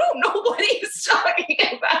because I don't know what he's talking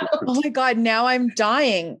about. Oh my God. Now I'm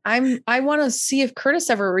dying. I want to see if Curtis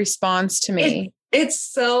ever responds to me. It's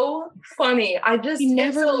so funny.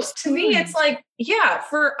 To me, it's like, yeah,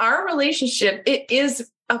 for our relationship, it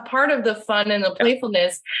is a part of the fun and the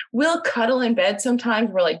playfulness. We'll cuddle in bed sometimes.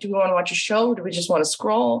 We're like, do we want to watch a show? Or do we just want to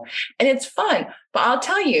scroll? And it's fun. But I'll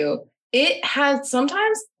tell you,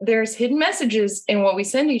 sometimes there's hidden messages in what we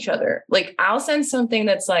send each other. Like I'll send something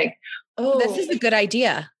that's like, oh, this is a good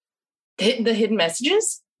idea. The hidden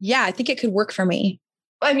messages. Yeah, I think it could work for me.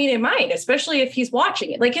 I mean, it might, especially if he's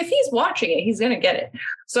watching it. Like if he's watching it, he's going to get it.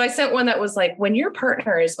 So I sent one that was like, when your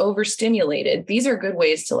partner is overstimulated, these are good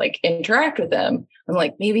ways to like interact with them. I'm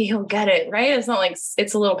like, maybe he'll get it, right? It's not like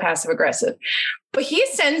it's a little passive aggressive, but he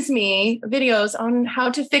sends me videos on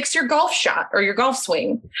how to fix your golf shot or your golf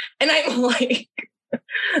swing. And I'm like,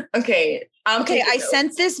 okay. I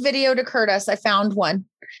sent this video to Curtis. I found one.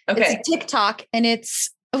 Okay. It's a TikTok and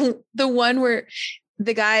it's the one where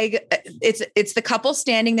the guy, it's the couple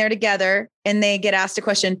standing there together and they get asked a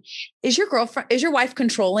question. Is your wife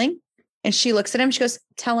controlling? And she looks at him. She goes,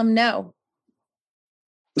 tell him no.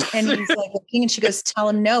 And he's like looking and she goes, tell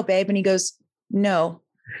him no, babe. And he goes, no.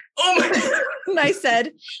 Oh my God. And I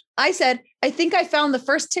said, I think I found the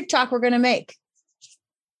first TikTok we're going to make.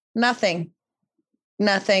 Nothing.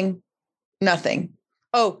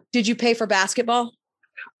 Oh, did you pay for basketball?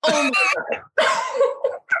 Oh my God.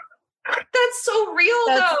 That's so real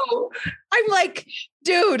though. I'm like,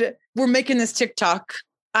 dude, we're making this TikTok.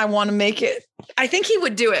 I want to make it. I think he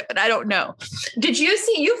would do it, but I don't know. Did you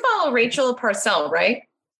follow Rachel Parcell, right?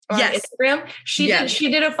 On Instagram. She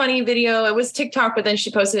did a funny video. It was TikTok, but then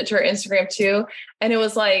she posted it to her Instagram too. And it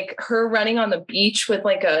was like her running on the beach with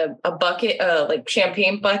like a bucket, like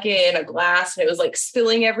champagne bucket and a glass. And it was like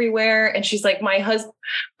spilling everywhere. And she's like, my husband,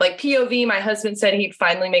 like POV, my husband said he'd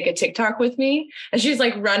finally make a TikTok with me. And she's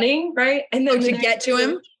like running, right? And then to get to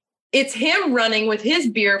him, it's him running with his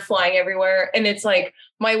beer flying everywhere. And it's like,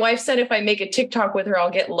 my wife said, if I make a TikTok with her,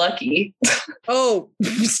 I'll get lucky. Oh,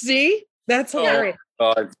 see, that's hilarious.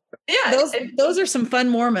 Yeah, those are some fun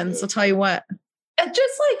Mormons. I'll tell you what.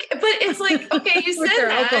 Just like, but it's like, okay, you said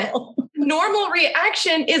that. Normal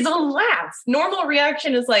reaction is a laugh. Normal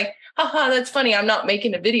reaction is like, haha, that's funny. I'm not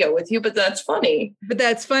making a video with you, but that's funny.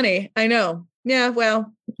 I know. Yeah,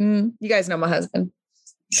 well, you guys know my husband.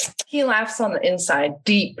 He laughs on the inside,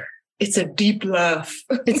 deep. It's a deep laugh.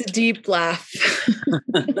 It's a deep laugh.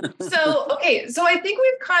 So I think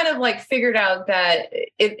we've kind of like figured out that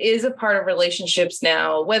it is a part of relationships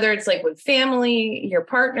now, whether it's like with family, your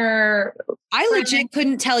partner. I legit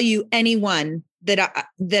couldn't tell you anyone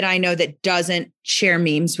that I know that doesn't share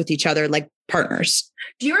memes with each other, like partners.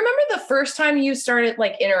 Do you remember the first time you started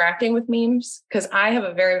like interacting with memes? Because I have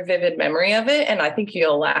a very vivid memory of it, and I think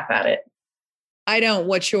you'll laugh at it. I don't.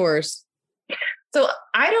 What's yours? So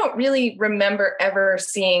I don't really remember ever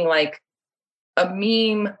seeing like a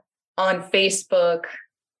meme on Facebook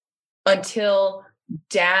until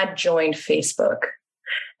Dad joined Facebook.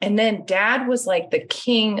 And then Dad was like the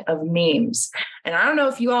king of memes. And I don't know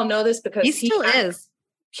if you all know this because he still is.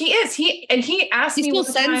 He is. He asked me. He still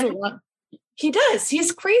sends a lot. He does.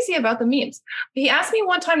 He's crazy about the memes. He asked me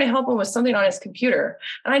one time to help him with something on his computer.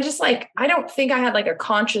 And I just like, I don't think I had like a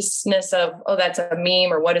consciousness of, oh, that's a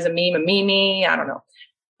meme, or what is a meme, I don't know.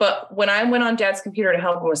 But when I went on Dad's computer to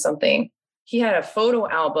help him with something, he had a photo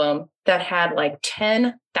album that had like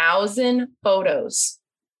 10,000 photos.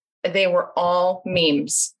 They were all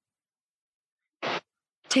memes.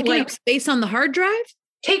 Taking up space on the hard drive?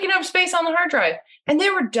 Taking up space on the hard drive. And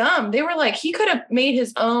they were dumb. They were like, he could have made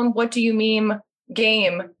his own What Do You Meme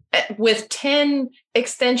game with 10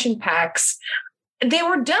 extension packs. They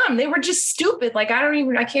were dumb. They were just stupid. Like, I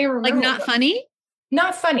can't remember. Like not funny?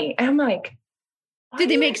 Not funny. And I'm like, did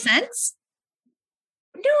they make sense?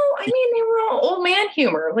 No, I mean, they were all old man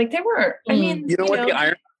humor. Like they weren't, I mean, you know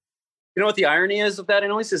what the irony is of that,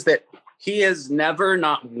 Annalise, is that he has never,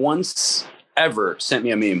 not once ever sent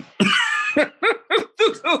me a meme.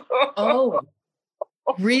 Oh,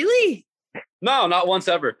 really? No, not once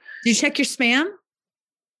ever. Did you check your spam?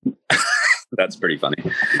 That's pretty funny.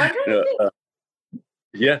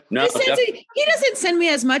 Yeah, no. He doesn't send me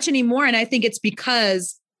as much anymore, and I think it's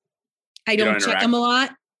because I don't check him a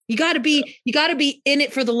lot. You got to be in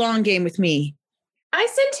it for the long game with me. I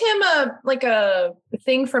sent him a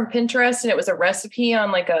thing from Pinterest, and it was a recipe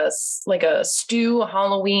on like a stew, a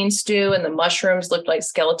Halloween stew, and the mushrooms looked like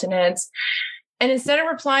skeleton heads. And instead of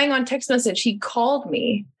replying on text message, he called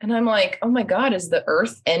me, and I'm like, "Oh my God, is the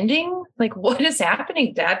earth ending? Like, what is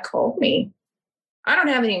happening?" Dad called me. I don't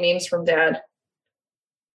have any memes from Dad.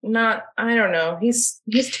 I don't know. He's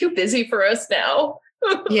too busy for us now.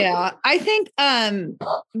 Yeah, I think,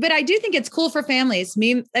 but I do think it's cool for families.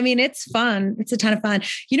 It's fun. It's a ton of fun.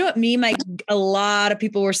 You know what meme a lot of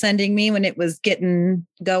people were sending me when it was getting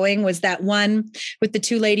going was that one with the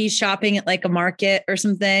two ladies shopping at like a market or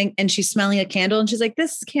something. And she's smelling a candle and she's like,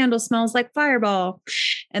 this candle smells like Fireball.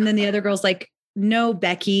 And then the other girl's like, no,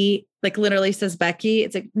 Becky, like literally says Becky.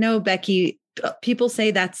 It's like, no, Becky, people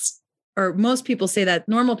say or most people say that,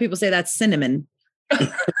 normal people say that's cinnamon.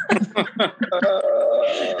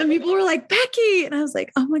 And people were like, Becky. And I was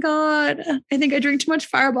like, oh my God, I think I drink too much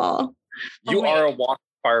Fireball. You are a walking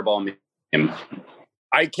Fireball meme.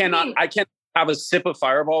 I can't have a sip of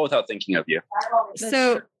Fireball without thinking of you.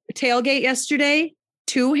 So tailgate yesterday,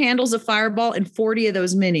 2 handles of Fireball and 40 of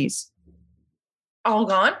those minis. All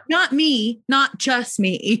gone? Not me, not just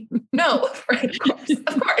me. No, of course.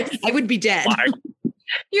 I would be dead.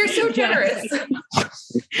 You're so generous.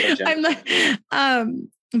 I'm like,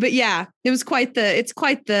 but yeah, it's quite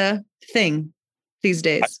the thing these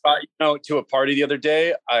days. I brought, to a party the other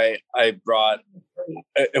day. I brought,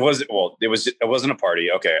 it wasn't a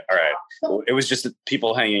party. Okay. All right. It was just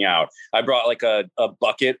people hanging out. I brought like a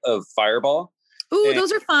bucket of Fireball. Ooh,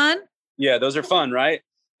 those are fun. Yeah. Those are fun. Right.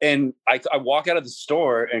 And I walk out of the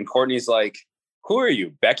store and Courtney's like, who are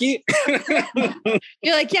you, Becky?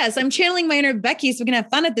 You're like, yes, I'm channeling my inner Becky so we can have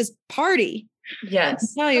fun at this party.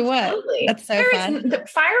 Yes. I'll tell you what, that's so fun.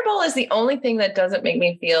 Fireball is the only thing that doesn't make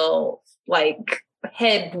me feel like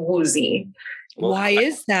head woozy. Why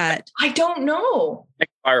is that? I don't know.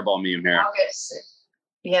 Fireball meme here.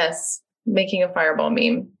 Yes, making a Fireball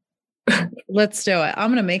meme. Let's do it. I'm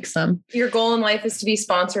going to make some. Your goal in life is to be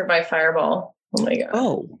sponsored by Fireball. Oh my God.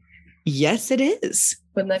 Oh, yes, it is.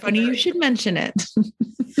 Funny you should mention it.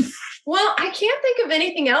 Well, I can't think of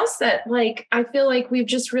anything else that I feel like we've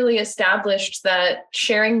just really established that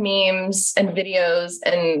sharing memes and videos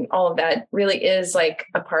and all of that really is like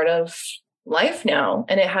a part of life now.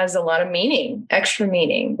 And it has a lot of meaning, extra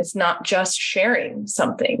meaning. It's not just sharing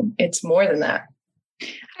something. It's more than that.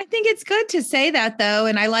 I think it's good to say that though.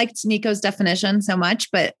 And I liked Nico's definition so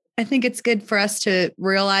much, but I think it's good for us to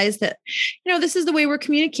realize that, this is the way we're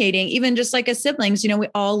communicating, even just like as siblings, we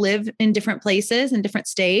all live in different places and different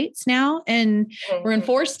states now, and we're in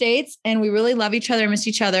 4 states and we really love each other and miss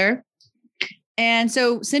each other. And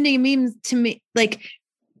so sending a meme to me, like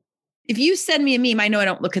if you send me a meme, I know I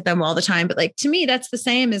don't look at them all the time, but like to me, that's the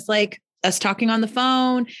same as like us talking on the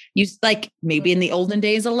phone. You like maybe in the olden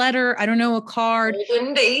days, a letter, I don't know, a card.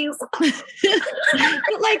 Olden days.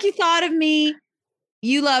 But like you thought of me.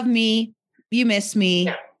 You love me, you miss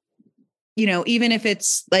me, even if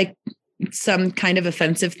it's like some kind of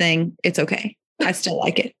offensive thing, it's okay. I still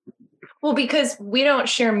like it. Well, because we don't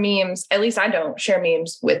share memes, at least I don't share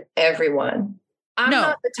memes with everyone. I'm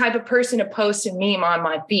not the type of person to post a meme on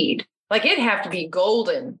my feed. Like it'd have to be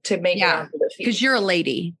golden to make it onto the feed. Because you're a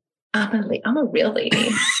lady. I'm a real lady.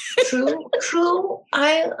 True.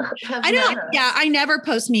 I never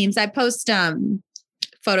post memes. I post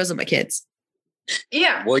photos of my kids.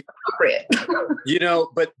 Yeah. Well, appropriate.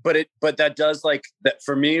 but that does like that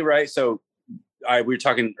for me, right? So we were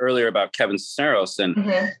talking earlier about Kevin Cisneros and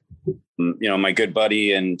my good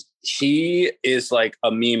buddy, and he is like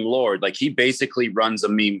a meme lord. Like he basically runs a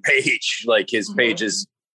meme page. Like his page is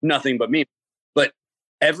nothing but meme. But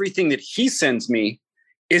everything that he sends me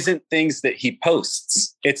isn't things that he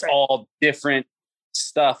posts. It's all different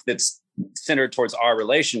stuff that's centered towards our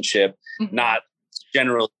relationship, not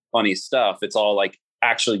general funny stuff. It's all like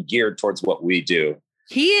actually geared towards what we do.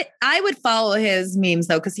 I would follow his memes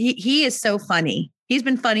though, because he is so funny. He's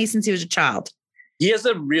been funny since he was a child. He has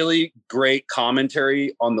a really great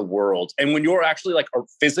commentary on the world. And when you're actually like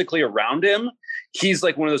physically around him, he's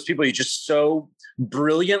like one of those people you just so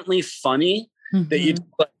brilliantly funny that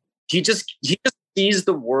he just sees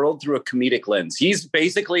the world through a comedic lens. He's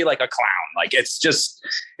basically like a clown. Like it's just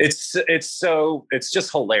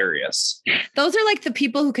hilarious. Those are like the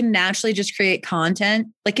people who can naturally just create content.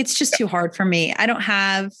 Like it's just too hard for me. I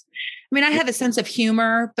have a sense of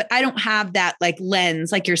humor, but I don't have that like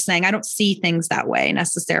lens. Like you're saying, I don't see things that way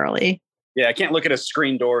necessarily. Yeah. I can't look at a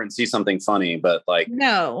screen door and see something funny, but like,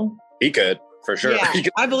 no, he could for sure. Yeah,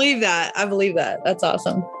 I believe that. That's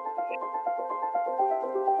awesome.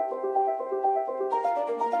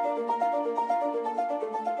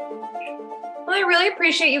 Well, I really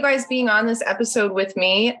appreciate you guys being on this episode with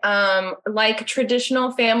me. Like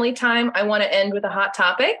traditional family time, I want to end with a hot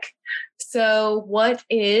topic. So what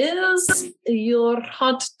is your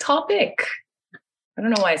hot topic? I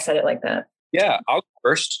don't know why I said it like that. Yeah, I'll go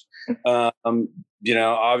first.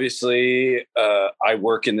 Obviously I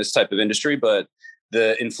work in this type of industry, but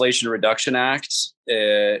the Inflation Reduction Act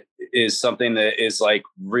is something that is like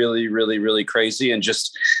really, really, really crazy. And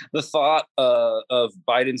just the thought of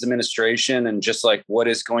Biden's administration and just like what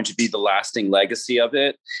is going to be the lasting legacy of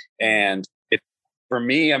it. And for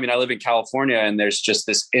me, I mean, I live in California, and there's just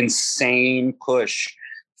this insane push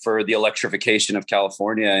for the electrification of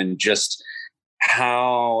California, and just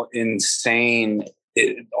how insane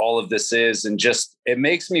all of this is. And just, it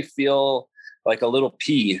makes me feel like a little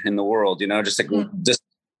pea in the world, just like just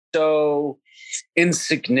so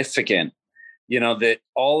insignificant, that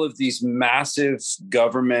all of these massive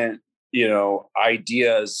government,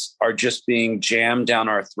 ideas are just being jammed down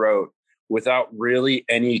our throat without really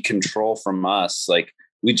any control from us. Like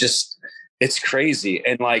it's crazy.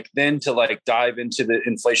 And like, then to like dive into the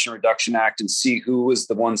Inflation Reduction Act and see who was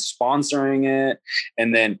the one sponsoring it,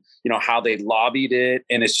 and then, how they lobbied it.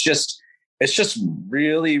 And it's just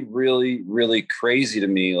really, really, really crazy to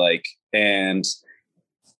me. Like, and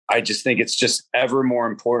I just think it's just ever more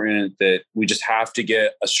important that we just have to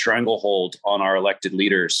get a stranglehold on our elected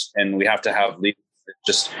leaders, and we have to have leaders that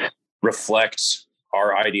just reflect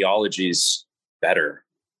our ideologies better.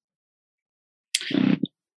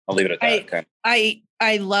 I'll leave it at that. Okay.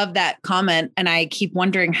 I love that comment, and I keep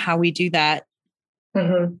wondering how we do that.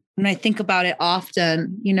 Mm-hmm. When I think about it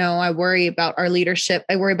often, I worry about our leadership.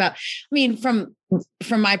 I worry about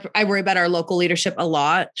our local leadership a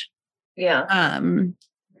lot. Yeah.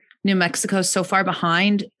 New Mexico is so far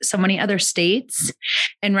behind so many other states.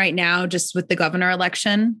 And right now, just with the governor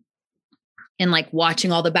election and like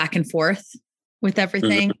watching all the back and forth with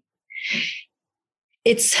everything,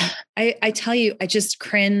 I tell you, I just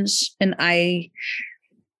cringe, and I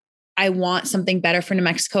want something better for New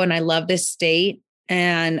Mexico, and I love this state.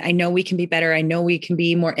 And I know we can be better. I know we can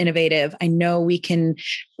be more innovative. I know we can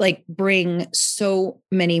like bring so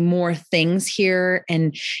many more things here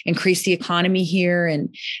and increase the economy here.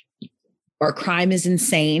 And our crime is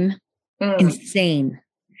insane. And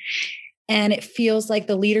it feels like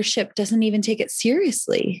the leadership doesn't even take it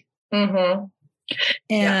seriously. Mm-hmm.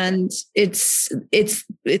 And it's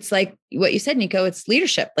like what you said, Nico, it's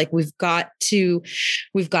leadership. Like we've got to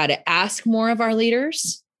ask more of our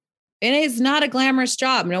leaders. And it's not a glamorous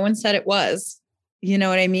job. No one said it was, you know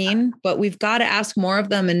what I mean? But we've got to ask more of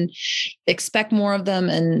them and expect more of them.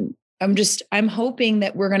 And I'm hoping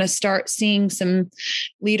that we're going to start seeing some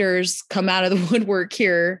leaders come out of the woodwork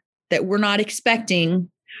here that we're not expecting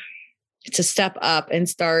to step up and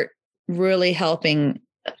start really helping,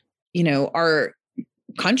 our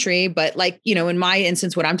country. But like, in my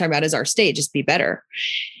instance, what I'm talking about is our state, just be better.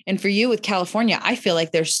 And for you with California, I feel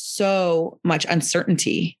like there's so much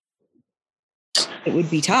uncertainty. It would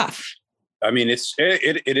be tough. I mean,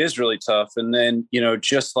 it is really tough. And then,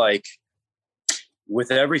 just like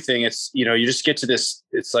with everything, it's, you just get to this,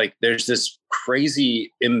 it's like, there's this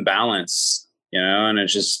crazy imbalance, and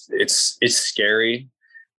it's scary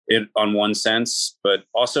on one sense, but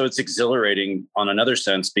also it's exhilarating on another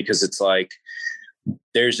sense, because it's like,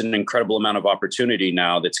 there's an incredible amount of opportunity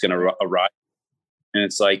now that's going to arrive. And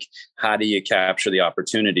it's like, how do you capture the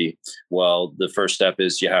opportunity? Well, the first step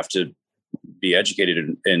is you have to be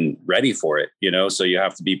educated and ready for it, so you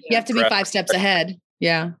have to be 5 steps ahead.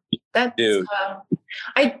 Yeah. I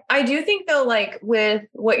do think though, like with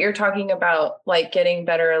what you're talking about, like getting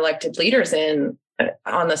better elected leaders in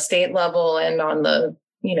on the state level and on the,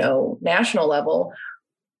 national level,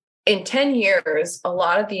 in 10 years, a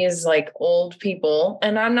lot of these like old people,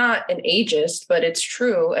 and I'm not an ageist, but it's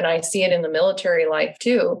true. And I see it in the military life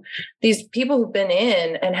too. These people who've been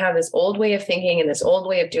in and have this old way of thinking and this old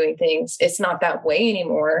way of doing things, it's not that way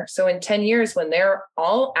anymore. So in 10 years, when they're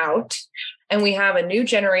all out and we have a new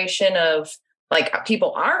generation of like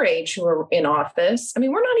people our age who are in office, I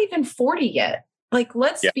mean, we're not even 40 yet. Like,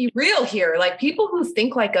 let's be real here. Like people who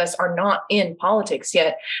think like us are not in politics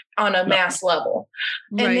yet on a mass level.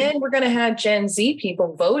 Right. And then we're going to have Gen Z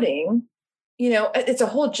people voting. It's a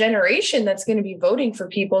whole generation that's going to be voting for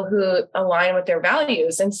people who align with their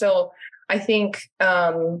values. And so I think,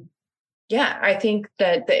 I think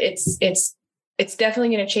that it's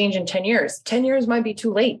definitely going to change in 10 years. 10 years might be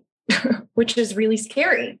too late, which is really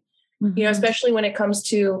scary. Mm-hmm. Especially when it comes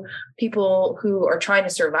to people who are trying to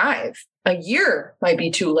survive. A year might be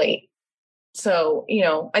too late. So,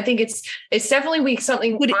 I think it's definitely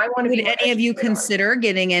something I want to be. Would any of you consider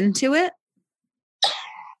getting into it?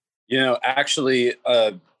 Actually,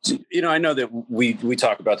 I know that we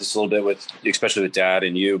talk about this a little bit especially with Dad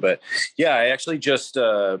and you, but yeah, I actually just,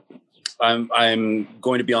 I'm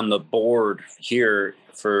going to be on the board here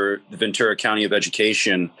for the Ventura County of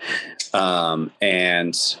Education.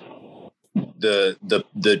 And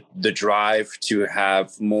the drive to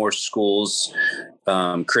have more schools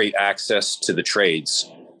create access to the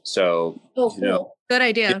trades. So, cool. Good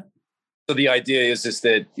idea. So the idea is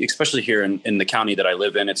that, especially here in the county that I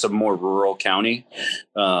live in, it's a more rural county.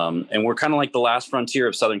 And we're kind of like the last frontier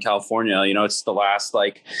of Southern California. It's the last,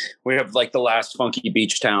 we have the last funky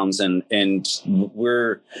beach towns, and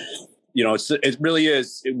we're, it really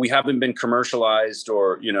is. We haven't been commercialized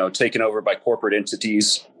or, taken over by corporate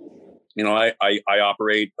entities. I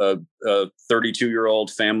operate a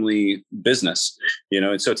 32-year-old family business,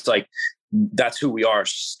 and so it's that's who we are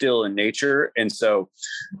still in nature. And so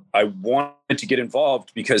I wanted to get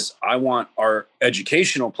involved because I want our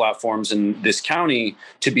educational platforms in this county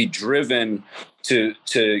to be driven to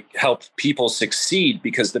help people succeed.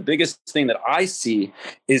 Because the biggest thing that I see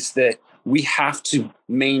is that we have to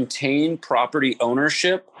maintain property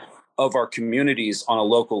ownership of our communities on a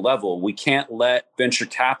local level. We can't let venture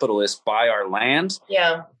capitalists buy our land.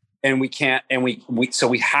 Yeah. And we can't, so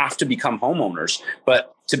we have to become homeowners.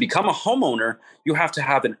 But to become a homeowner, you have to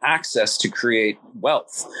have an access to create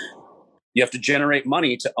wealth. You have to generate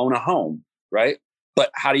money to own a home, right?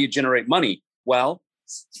 But how do you generate money? Well,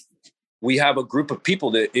 we have a group of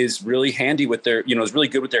people that is really handy with their, is really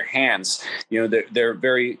good with their hands. They're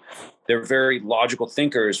very logical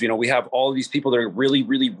thinkers. We have all of these people that are really,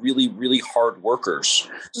 really, really, really hard workers.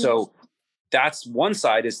 So that's one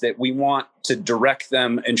side, is that we want to direct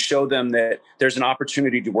them and show them that there's an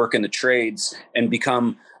opportunity to work in the trades and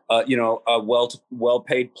become, a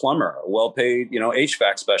well-paid plumber, a well-paid,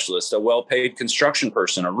 HVAC specialist, a well-paid construction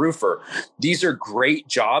person, a roofer. These are great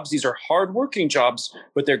jobs. These are hardworking jobs,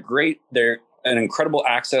 but they're great. They're an incredible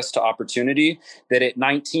access to opportunity that at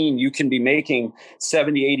 19, you can be making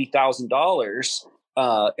 $70,000,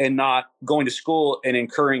 $80,000 and not going to school and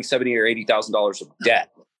incurring $70,000 or $80,000 of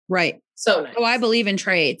debt. Right. So nice. Oh, I believe in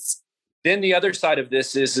trades. Then the other side of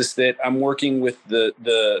this is that I'm working with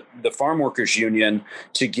the Farm Workers Union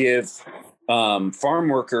to give farm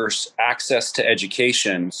workers access to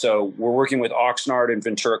education. So we're working with Oxnard and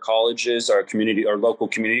Ventura colleges, our local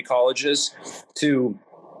community colleges, to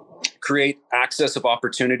create access of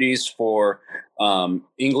opportunities for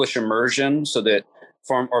English immersion, so that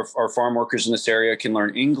our farm workers in this area can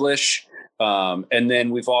learn English. And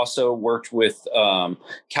then we've also worked with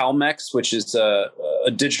CalMex, which is a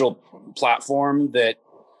digital platform that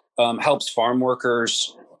helps farm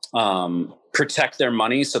workers protect their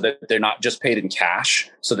money so that they're not just paid in cash,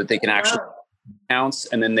 so that they can actually accounts,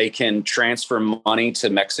 and then they can transfer money to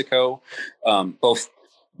Mexico,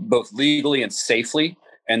 both legally and safely.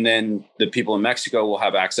 And then the people in Mexico will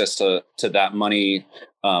have access to that money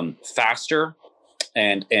faster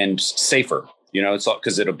and safer. It's all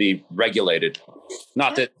because it'll be regulated.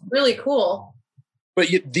 Not that really cool. But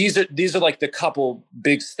these are like the couple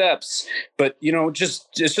big steps. But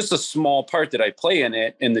it's just a small part that I play in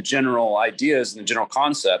it, in the general ideas and the general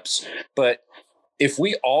concepts. But if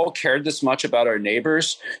we all cared this much about our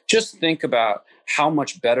neighbors, just think about how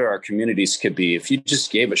much better our communities could be if you just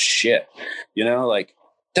gave a shit.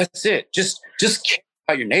 That's it. Just care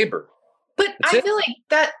about your neighbor. But I feel like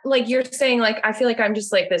that, you're saying, I feel like I'm just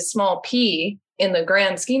this small pea in the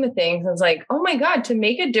grand scheme of things. And it's oh my God, to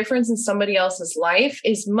make a difference in somebody else's life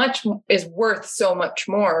is worth so much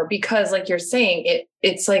more, because you're saying,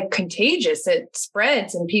 it's contagious. It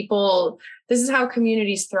spreads, and this is how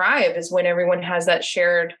communities thrive, is when everyone has that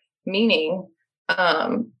shared meaning.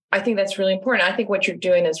 I think that's really important. I think what you're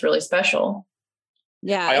doing is really special.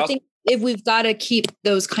 Yeah. I think if we've got to keep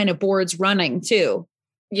those kind of boards running too.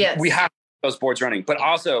 Yes. We have those boards running, but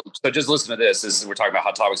also, so just listen to this. We're talking about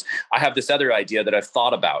hot topics. I have this other idea that I've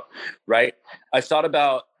thought about, right? I've thought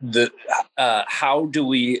about how do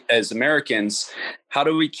we, as Americans, how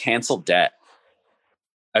do we cancel debt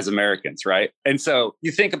as Americans, right? And so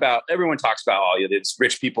you think about, everyone talks about, it's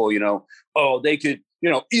rich people, they could,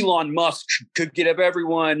 Elon Musk could get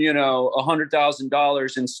everyone,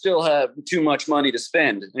 $100,000 and still have too much money to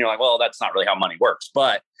spend. And you're like, well, that's not really how money works.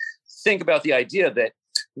 But think about the idea that,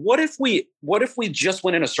 what if we just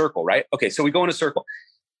went in a circle, right? Okay, so we go in a circle.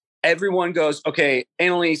 Everyone goes, okay,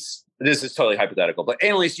 Annalise, this is totally hypothetical, but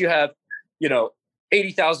Annalise, you have,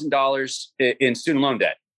 $80,000 in student loan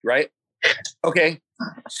debt, right? Okay,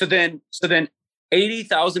 so then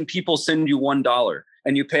 80,000 people send you $1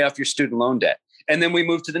 and you pay off your student loan debt. And then we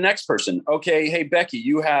move to the next person. Okay, hey, Becky,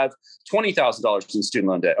 you have $20,000 in student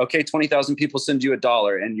loan debt. Okay, 20,000 people send you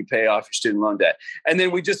 $1 and you pay off your student loan debt. And then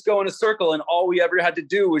we just go in a circle, and all we ever had to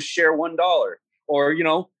do was share $1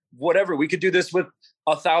 or, whatever. We could do this with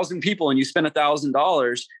 1,000 people, and you spent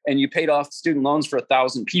 $1,000 and you paid off student loans for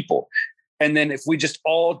 1,000 people. And then if we just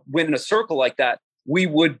all went in a circle like that, we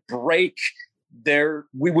would break their,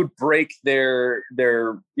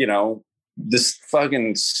 this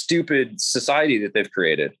fucking stupid society that they've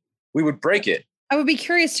created. We would break it. I would be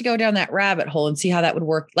curious to go down that rabbit hole and see how that would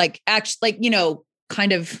work. Like, actually,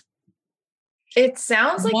 kind of. It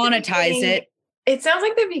sounds like monetize it. It sounds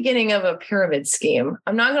like the beginning of a pyramid scheme.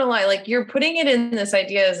 I'm not going to lie. Like, you're putting it in this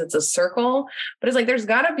idea as it's a circle, but it's like, there's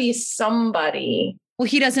got to be somebody. Well,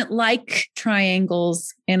 he doesn't like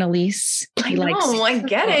triangles, Annalise. I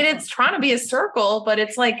get it. It's trying to be a circle, but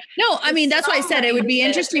it's like. No, I mean, that's why I said it would be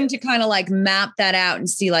interesting to kind of like map that out and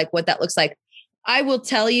see like what that looks like. I will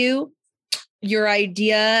tell you your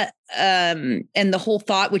idea and the whole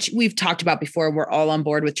thought, which we've talked about before. We're all on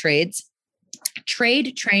board with trades.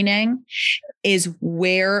 Trade training is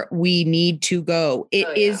where we need to go. It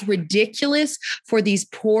is ridiculous for these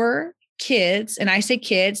poor kids, and I say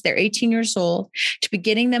kids, they're 18 years old, to be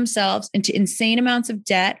getting themselves into insane amounts of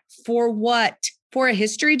debt for what? For a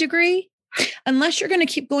history degree? Unless you're going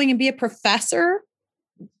to keep going and be a professor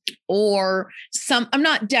or I'm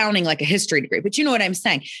not downing like a history degree, but you know what I'm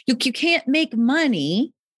saying? You can't make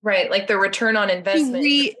money. Right. Like the return on investment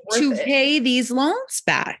to pay these loans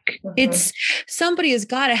back. Mm-hmm. It's somebody has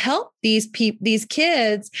got to help these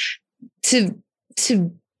kids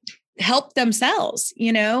to help themselves,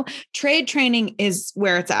 trade training is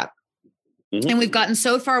where it's at. Mm-hmm. And we've gotten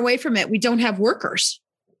so far away from it. We don't have workers.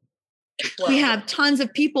 Well, we have tons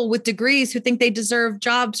of people with degrees who think they deserve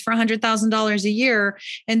jobs for $100,000 a year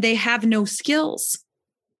and they have no skills.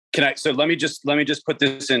 So let me just put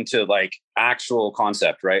this into like actual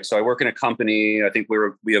concept, right? So I work in a company. I think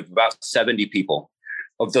we have about 70 people.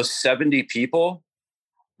 Of those 70 people,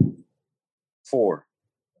 four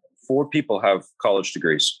people have college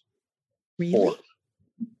degrees. Really?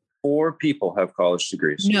 Four people have college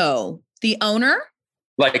degrees. No, the owner?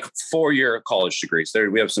 Like 4-year college degrees.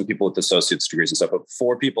 We have some people with associate's degrees and stuff, but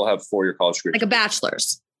 4 people have 4-year college degrees. Like a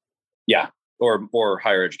bachelor's. Yeah. Or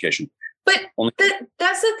higher education. But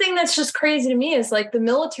that's the thing that's just crazy to me is like the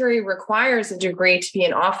military requires a degree to be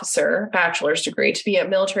an officer, bachelor's degree to be a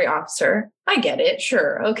military officer. I get it.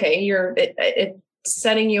 Sure. Okay. It's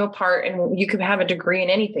setting you apart and you could have a degree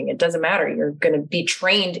in anything. It doesn't matter. You're going to be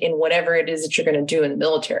trained in whatever it is that you're going to do in the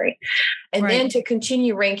military. And then to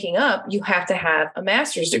continue ranking up, you have to have a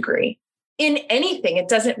master's degree in anything. It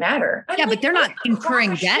doesn't matter. Yeah, but they're not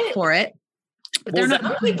incurring debt for it. But they're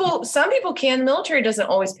not. Some people can. The military doesn't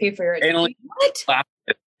always pay for your education. What?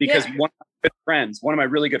 Because one of my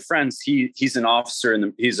really good friends, he's an officer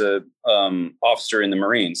officer in the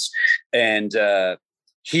Marines, and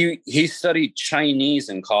he studied Chinese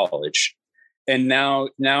in college, and now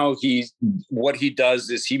what he does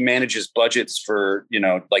is he manages budgets for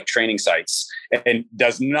like training sites and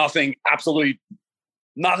does absolutely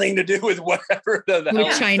nothing to do with whatever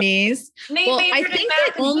with Chinese. Well, I think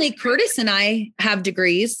that only Curtis and I have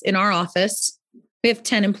degrees in our office. We have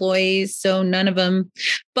 10 employees, so none of them,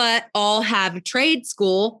 but all have trade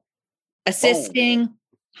school, assisting,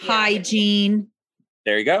 hygiene.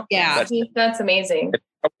 There you go. Yeah. That's amazing.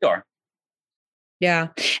 We are. Yeah.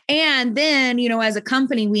 And then, as a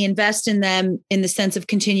company, we invest in them in the sense of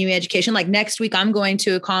continuing education. Like next week, I'm going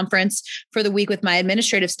to a conference for the week with my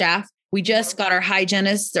administrative staff. We just got our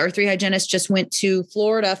 3 hygienists just went to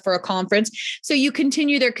Florida for a conference. So you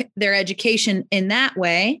continue their education in that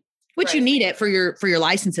way, which you need it for your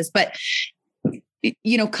licenses. But,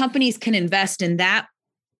 companies can invest in that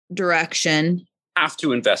direction. Have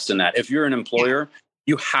to invest in that. If you're an employer,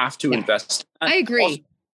 you have to invest in that. I agree. Also,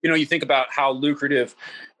 you think about how lucrative,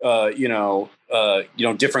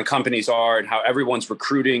 different companies are and how everyone's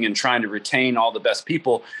recruiting and trying to retain all the best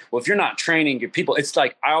people. Well, if you're not training your people, it's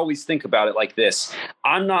like, I always think about it like this.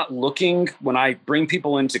 I'm not looking, when I bring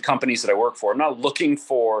people into companies that I work for, I'm not looking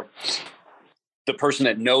for the person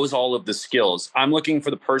that knows all of the skills. I'm looking for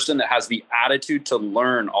the person that has the attitude to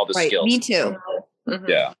learn all the skills. Me too. Mm-hmm.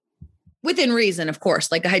 Yeah. Within reason, of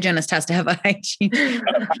course, like a hygienist has to have a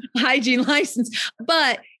hygiene license,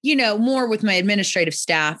 but more with my administrative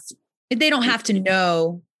staff, they don't have to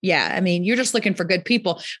know. Yeah. I mean, you're just looking for good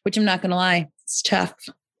people, which I'm not going to lie. It's tough.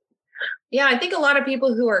 Yeah. I think a lot of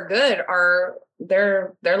people who are good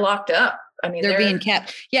they're locked up. I mean, they're being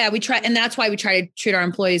kept. Yeah. We try. And that's why we try to treat our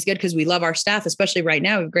employees good, because we love our staff, especially right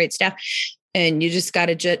now. We have great staff, and you just got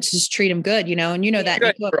to just treat them good, and that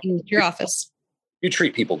you go up in your office. You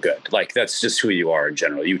treat people good. Like, that's just who you are in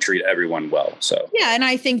general. You treat everyone well. So, yeah. And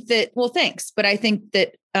I think that, thanks. But I think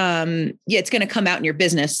that, it's going to come out in your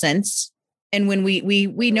business sense. And when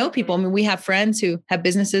we know people, I mean, we have friends who have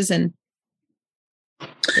businesses and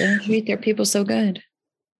they treat their people so good.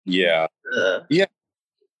 Yeah. Yeah.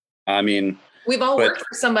 I mean, We've all worked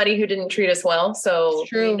for somebody who didn't treat us well. So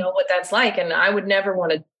we know what that's like. And I would never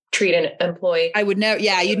want to treat an employee. I would never.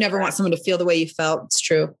 Yeah. You'd never want someone to feel the way you felt. It's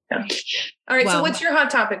true. Yeah. All right. Wow. So what's your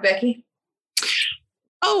hot topic, Becky?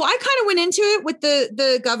 Oh, I kind of went into it with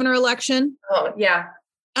the governor election. Oh yeah.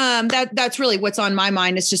 That's really what's on my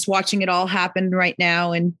mind. Is just watching it all happen right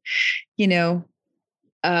now. And,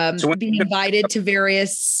 being invited to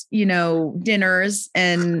various, dinners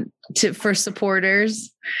and for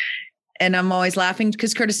supporters. And I'm always laughing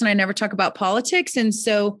because Curtis and I never talk about politics. And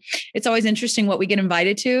so it's always interesting what we get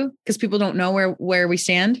invited to because people don't know where we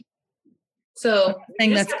stand. So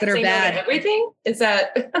thing that's good or bad. Everything is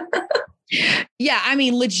that. Yeah. I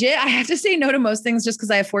mean, legit, I have to say no to most things just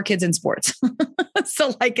because I have 4 kids in sports.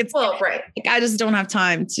 So it's right. I just don't have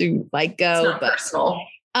time to go. It's not personal.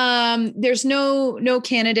 There's no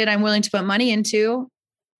candidate I'm willing to put money into.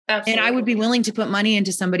 Absolutely. And I would be willing to put money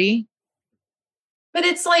into somebody. But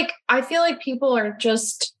it's I feel like people are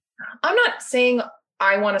just, I'm not saying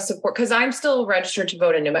I want to support because I'm still registered to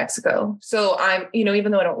vote in New Mexico. So I'm,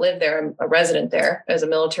 even though I don't live there, I'm a resident there as a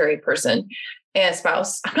military person and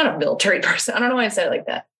spouse. I'm not a military person. I don't know why I said it like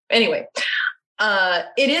that. Anyway,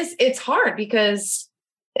 it's hard because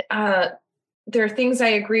there are things I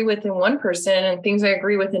agree with in one person and things I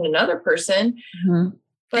agree with in another person. Mm-hmm.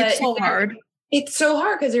 But it's so hard. It's so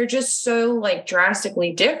hard because they're just so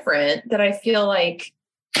drastically different that I feel like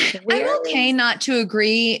I'm okay not to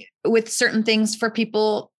agree with certain things for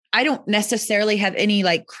people. I don't necessarily have any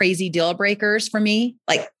crazy deal breakers for me.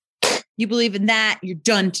 You believe in that, you're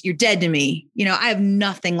done. You're dead to me. I have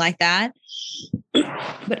nothing like that.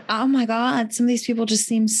 But oh my God, some of these people just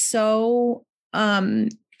seem so out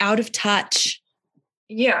of touch.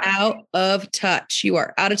 Yeah. Out of touch. You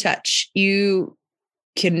are out of touch. You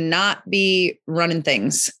cannot be running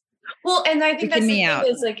things. Well, and I think that's the thing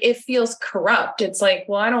is it feels corrupt. It's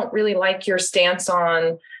well, I don't really like your stance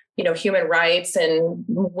on, human rights and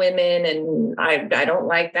women. And I don't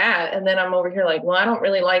like that. And then I'm over here well, I don't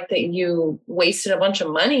really like that you wasted a bunch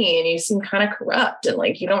of money and you seem kind of corrupt and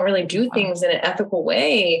you don't really do things in an ethical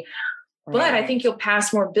way. Right. But I think you'll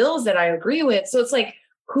pass more bills that I agree with. So it's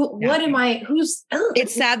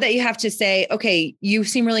it's sad that you have to say, okay, you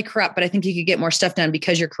seem really corrupt, but I think you could get more stuff done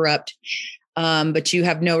because you're corrupt. But you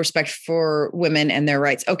have no respect for women and their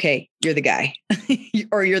rights. Okay. You're the guy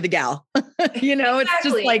or you're the gal, Exactly. It's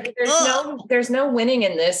just there's no winning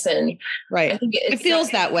in this. And right. It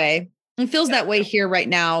feels that way. It feels that way here right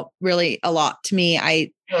now, really a lot to me.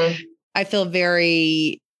 I feel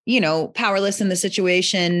very, powerless in the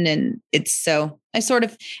situation. And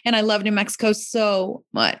I love New Mexico so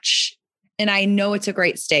much. And I know it's a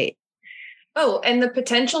great state. Oh, and the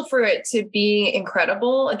potential for it to be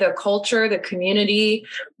incredible, the culture, the community,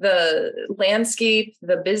 the landscape,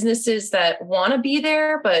 the businesses that want to be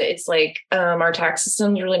there, but it's our tax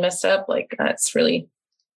system's really messed up. That's really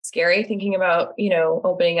scary thinking about,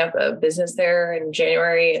 opening up a business there in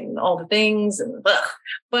January and all the things. And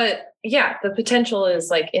but yeah, the potential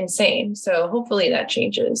is insane. So hopefully that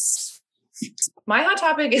changes. My hot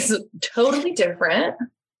topic is totally different,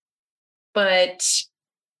 but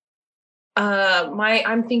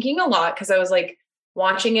I'm thinking a lot because I was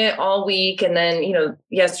watching it all week and then,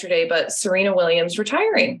 yesterday, but Serena Williams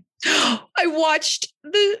retiring. I watched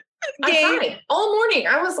the game all morning.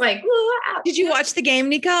 I was did you watch the game,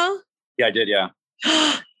 Nico? Yeah, I did. Yeah.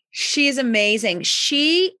 She is amazing.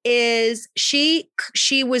 She was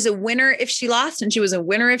a winner if she lost and she was a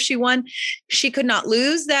winner if she won. She could not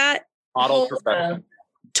lose that. Model perfection.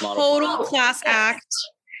 Total class act.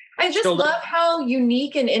 I just love how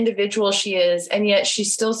unique and individual she is. And yet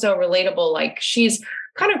she's still so relatable. She's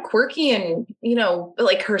kind of quirky and,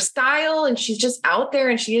 her style, and she's just out there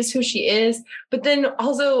and she is who she is. But then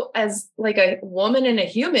also as a woman and a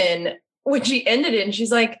human, when she ended it and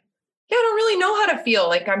she's yeah, I don't really know how to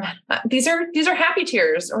feel. These are happy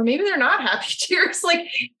tears, or maybe they're not happy tears.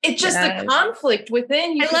 It's just the conflict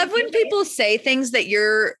within you. I love when people say things that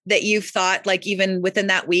you've thought, even within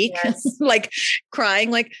that week, yes.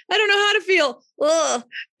 Crying, I don't know how to feel. Ugh.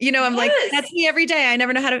 I'm yes. That's me every day. I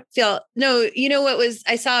never know how to feel. No,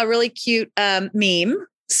 I saw a really cute meme.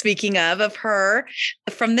 Speaking of her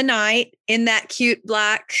from the night in that cute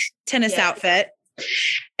black tennis outfit.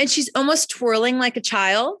 And she's almost twirling like a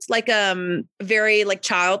child, very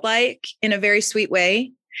childlike in a very sweet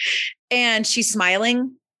way. And she's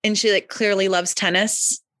smiling and she clearly loves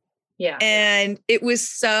tennis. Yeah. And it was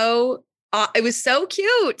so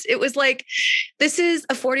cute. It was this is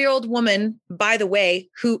a 40-year-old woman, by the way,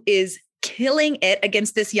 who is killing it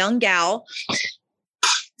against this young gal.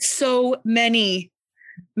 So many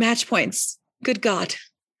match points. Good God.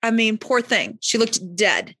 I mean, poor thing. She looked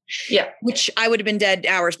dead. Yeah. Which I would have been dead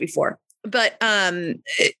hours before. But I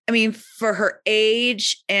mean, for her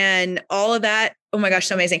age and all of that, oh my gosh,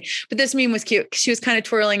 so amazing. But this meme was cute. She was kind of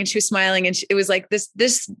twirling and she was smiling, and it was like, this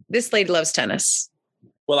lady loves tennis.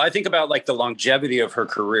 Well, I think about like the longevity of her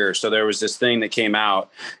career. So there was this thing that came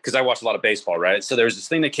out, because I watched a lot of baseball, right? So there was this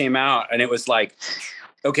thing that came out, and it was like,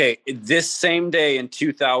 okay, this same day in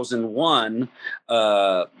 2001,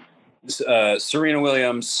 Serena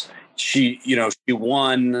Williams, she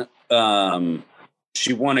won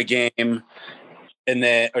a game, and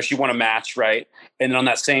then, or she won a match, right? And then on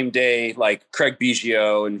that same day, like Craig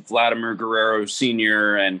Biggio and Vladimir Guerrero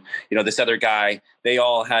Sr. and, this other guy, they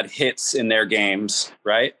all had hits in their games,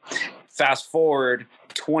 right? Fast forward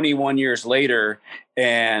 21 years later,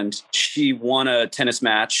 and she won a tennis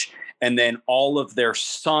match, and then all of their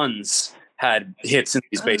sons had hits in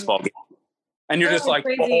these baseball games. And you're just like,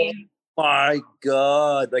 crazy. Oh my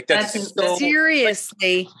God. Like that's so,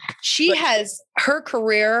 seriously. She has her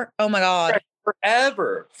career. Oh my God.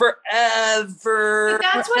 Forever. But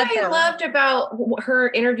that's what I loved about her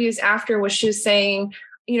interviews after, was she was saying,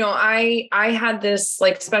 I had this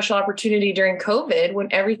like special opportunity during COVID when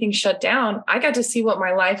everything shut down. I got to see what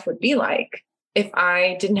my life would be like if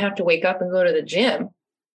I didn't have to wake up and go to the gym.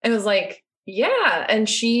 It was like, yeah. And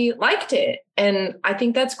she liked it. And I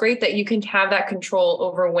think that's great that you can have that control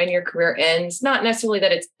over when your career ends. Not necessarily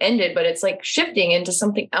that it's ended, but it's like shifting into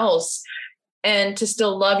something else, and to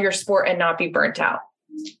still love your sport and not be burnt out.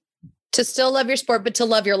 To still love your sport, but to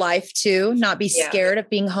love your life too, not be scared of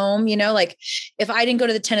being home. Like if I didn't go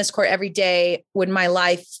to the tennis court every day, would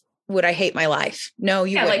I hate my life? No,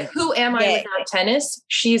 you wouldn't. Like, who am I without tennis?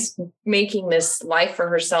 She's making this life for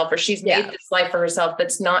herself, or she's made this life for herself.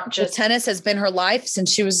 That's not just tennis has been her life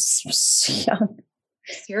since she was young.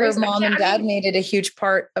 Her mom and dad made it a huge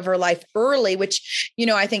part of her life early, which,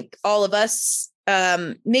 I think all of us,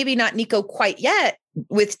 maybe not Nico quite yet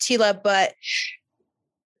with Tila, but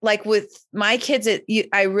like with my kids,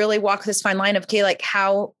 I really walk this fine line of, okay, like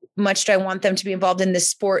how much do I want them to be involved in this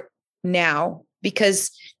sport now? Because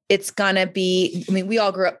it's gonna be, we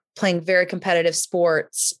all grew up playing very competitive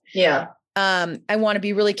sports. Yeah. I want to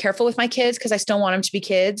be really careful with my kids because I still want them to be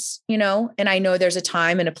kids, and I know there's a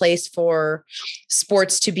time and a place for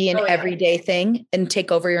sports to be an everyday thing and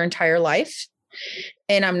take over your entire life.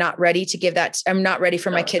 And I'm not ready to give that. I'm not ready for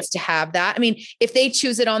my kids to have that. If they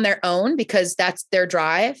choose it on their own, because that's their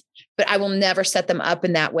drive, but I will never set them up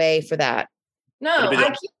in that way for that. No,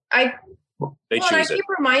 I keep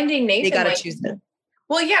reminding Nathan, they got to choose it.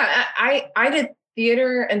 Well, yeah, I did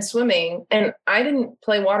theater and swimming, and I didn't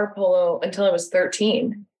play water polo until I was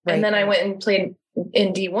 13. Right. And then I went and played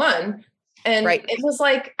in D1, and it was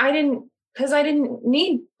like, because I didn't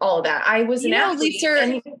need all of that. I was an athlete.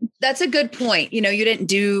 Lisa, that's a good point. You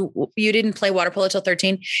didn't play water polo till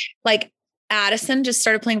 13. Like Addison just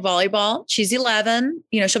started playing volleyball. She's 11,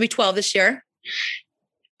 she'll be 12 this year.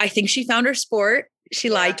 I think she found her sport. She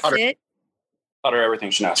likes it. Taught her everything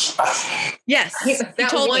she knows. Yes. He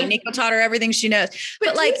told me Nico taught her everything she knows.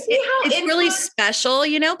 But like, it's really special,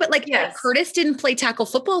 but like Curtis didn't play tackle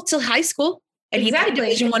football till high school, and he played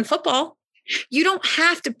Division I football. You don't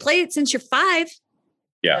have to play it since you're 5.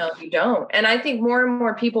 Yeah. No, you don't. And I think more and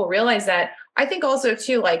more people realize that. I think also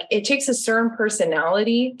too, like it takes a certain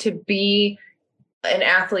personality to be an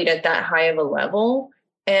athlete at that high of a level.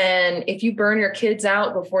 And if you burn your kids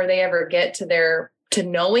out before they ever get to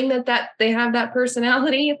knowing that they have that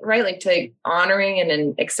personality, right? Like to honoring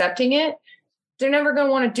and accepting it, they're never going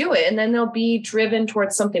to want to do it. And then they'll be driven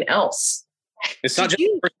towards something else. It's not just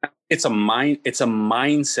it's a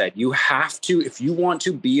mindset. You have to, if you want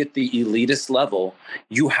to be at the elitist level,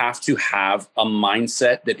 you have to have a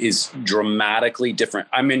mindset that is dramatically different.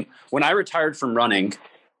 When I retired from running,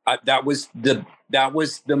 that was the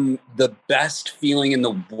best feeling in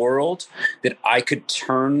the world, that I could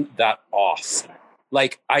turn that off.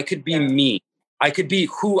 Like I could be me. I could be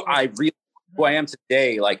who I am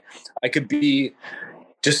today. Like I could be,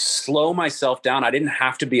 just slow myself down. I didn't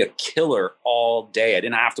have to be a killer all day. You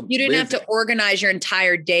didn't have to organize your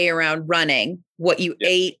entire day around running, what you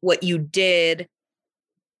ate, what you did.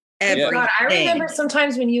 Everything. God, I remember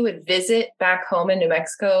sometimes when you would visit back home in New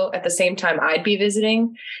Mexico at the same time I'd be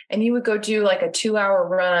visiting, and you would go do like a 2-hour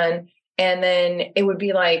run. And then it would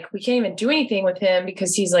be like, we can't even do anything with him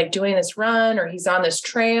because he's like doing this run or he's on this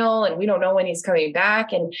trail and we don't know when he's coming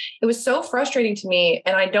back. And it was so frustrating to me.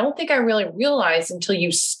 And I don't think I really realized until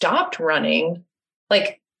you stopped running,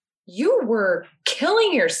 like you were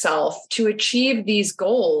killing yourself to achieve these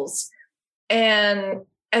goals. And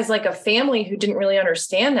as like a family who didn't really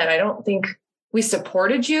understand that, I don't think we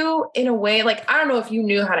supported you in a way. Like, I don't know if you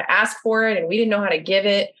knew how to ask for it and we didn't know how to give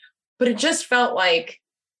it, but it just felt like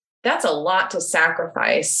that's a lot to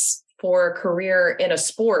sacrifice for a career in a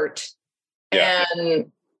sport. Yeah.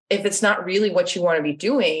 And if it's not really what you want to be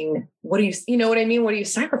doing, what do you know what I mean? What are you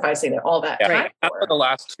sacrificing all that time for? The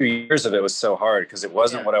last 2 years of it was so hard because it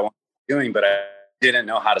wasn't what I wanted to be doing, but I didn't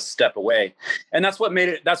know how to step away. And that's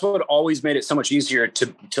what always made it so much easier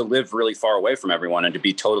to live really far away from everyone and to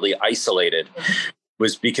be totally isolated,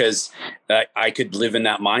 was because I could live in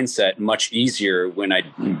that mindset much easier when it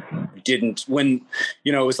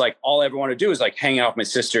was like all I ever wanted to do is like hang out with my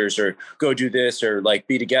sisters or go do this or like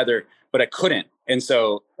be together, but I couldn't. And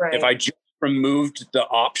so if I just removed the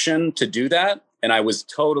option to do that, and I was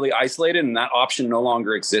totally isolated and that option no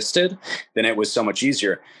longer existed, then it was so much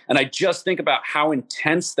easier. And I just think about how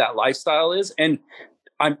intense that lifestyle is. And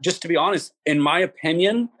I'm just, to be honest, in my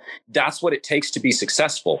opinion, that's what it takes to be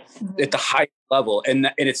successful at the high level. And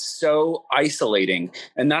it's so isolating.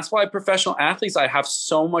 And that's why professional athletes, I have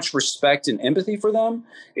so much respect and empathy for them,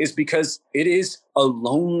 is because it is a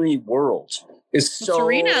lonely world.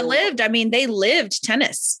 Serena lived. I mean, they lived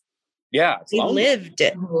tennis. Yeah. They lived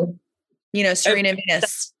it. Serena and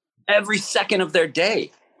Venus. Every second of their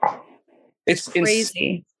day. It's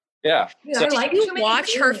crazy. Yeah. So you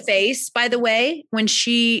watch her face, by the way, when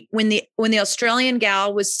the Australian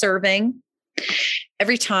gal was serving,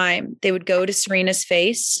 every time they would go to Serena's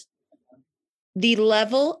face, the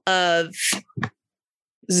level of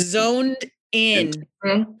zoned in.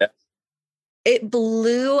 It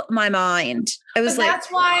blew my mind. I was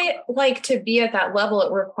that's why, like, to be at that level,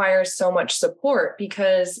 it requires so much support,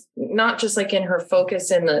 because not just like in her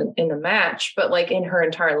focus in the match, but like in her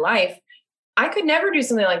entire life, I could never do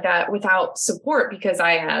something like that without support, because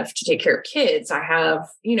I have to take care of kids. I have,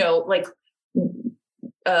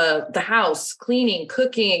 the house, cleaning,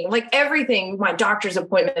 cooking, like everything, my doctor's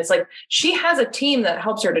appointments. Like, she has a team that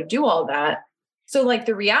helps her to do all that. So like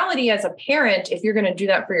the reality as a parent, if you're going to do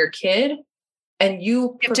that for your kid, and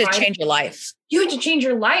you have to change your life. You have to change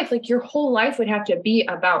your life. Like, your whole life would have to be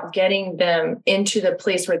about getting them into the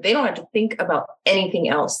place where they don't have to think about anything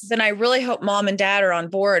else. Then I really hope mom and dad are on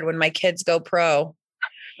board when my kids go pro,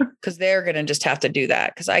 because they're going to just have to do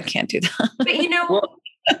that, because I can't do that. But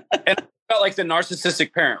and about like the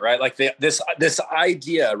narcissistic parent, right? Like this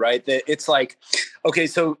idea, right? That it's like, okay,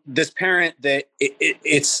 so this parent that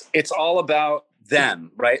it's all about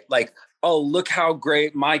them, right? Like, oh, look how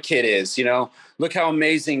great my kid is, look how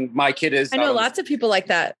amazing my kid is. I know lots of people like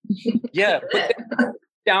that. Yeah. But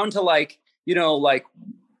down to like,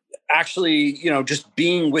 actually, just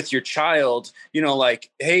being with your child,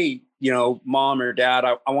 like, hey, mom or dad,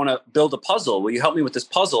 I want to build a puzzle. Will you help me with this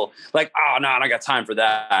puzzle? Like, oh, no, I got time for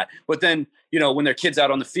that. But then, when their kids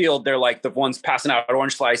out on the field, they're like the ones passing out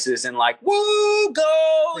orange slices and like, woo,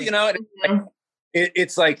 go,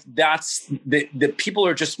 it's like, that's the people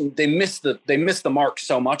are just, they miss the mark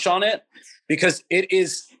so much on it, because it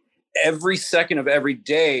is every second of every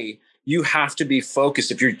day. You have to be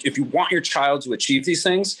focused. If you want your child to achieve these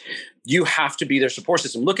things, you have to be their support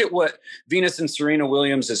system. Look at what Venus and Serena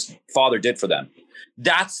Williams' father did for them.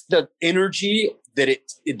 That's the energy that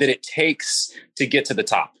it takes to get to the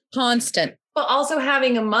top. Constant. But also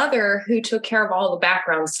having a mother who took care of all the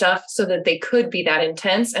background stuff so that they could be that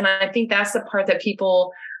intense. And I think that's the part that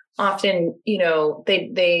people often,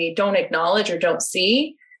 they don't acknowledge or don't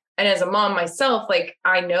see. And as a mom myself, like,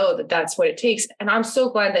 I know that that's what it takes. And I'm so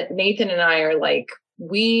glad that Nathan and I are like,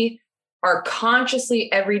 we are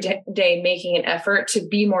consciously every day making an effort to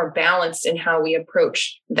be more balanced in how we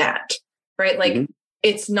approach that, right? Like,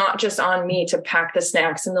 It's not just on me to pack the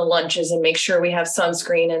snacks and the lunches and make sure we have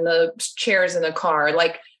sunscreen and the chairs in the car.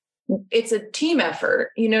 Like, it's a team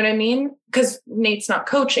effort. You know what I mean? Because Nate's not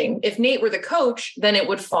coaching. If Nate were the coach, then it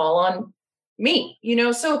would fall on me,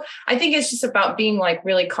 So I think it's just about being like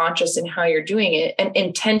really conscious in how you're doing it and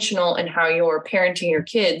intentional in how you're parenting your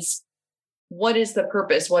kids. What is the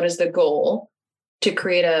purpose? What is the goal? To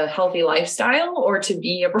create a healthy lifestyle or to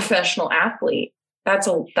be a professional athlete? That's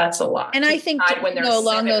a lot. And I think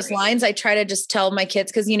along those lines, I try to just tell my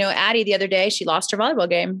kids, because, Addie, the other day, she lost her volleyball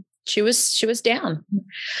game. She was down.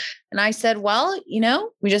 And I said, well,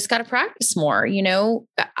 we just got to practice more.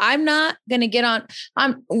 I'm not going to get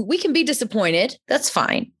on. We can be disappointed. That's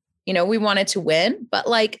fine. We wanted to win, but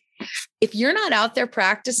like, if you're not out there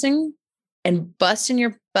practicing and busting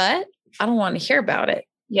your butt, I don't want to hear about it.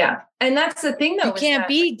 Yeah. And that's the thing though. You can't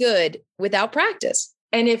be good without practice.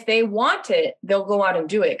 And if they want it, they'll go out and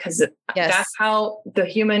do it because that's how the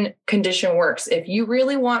human condition works. If you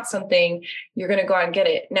really want something, you're going to go out and get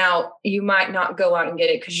it. Now, you might not go out and get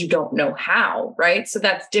it because you don't know how, right? So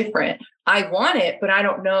that's different. I want it, but I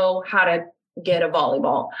don't know how to get a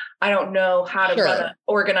volleyball. I don't know how to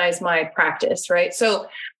organize my practice, right? So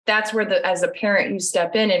that's where as a parent, you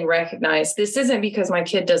step in and recognize this isn't because my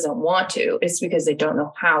kid doesn't want to, it's because they don't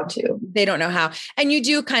know how to. They don't know how. And you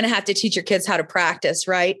do kind of have to teach your kids how to practice,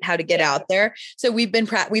 right? How to get out there. So we've been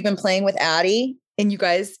playing with Addie, and you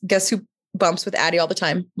guys, guess who bumps with Addie all the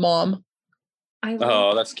time? Mom.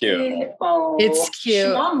 That's cute. Oh, it's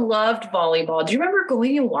cute. Mom loved volleyball. Do you remember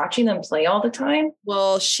going and watching them play all the time?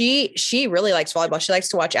 Well, she really likes volleyball. She likes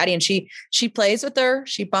to watch Addie, and she plays with her.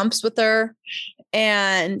 She bumps with her,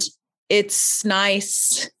 and it's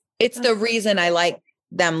nice. It's the reason I like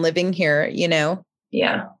them living here, you know?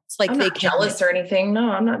 Yeah. It's like I'm not jealous or anything. No,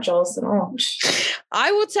 I'm not jealous at all.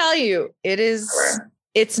 I will tell you,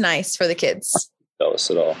 it's nice for the kids. Jealous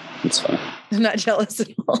at all. It's fine. I'm not jealous at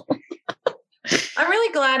all. I'm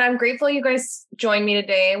really glad. I'm grateful you guys joined me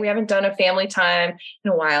today. We haven't done a family time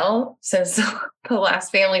in a while since the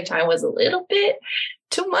last family time was a little bit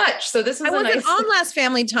too much. So this is I wasn't on last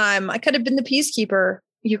family time. I could have been the peacekeeper.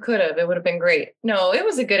 You could have. It would have been great. No, it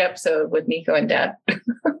was a good episode with Nico and Dad.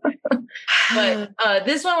 But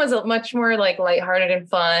this one was a much more like lighthearted and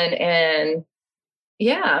fun. And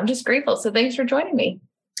yeah, I'm just grateful. So thanks for joining me.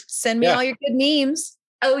 Send me all your good memes.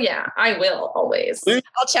 Oh yeah, I will always.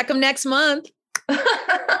 I'll check them next month.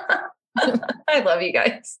 I love you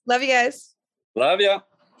guys. Love you guys. Love ya.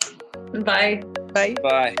 Bye. Bye.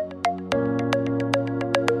 Bye.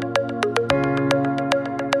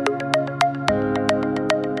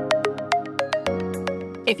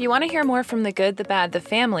 If you want to hear more from The Good, the Bad, the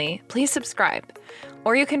Family, please subscribe.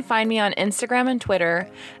 Or you can find me on Instagram and Twitter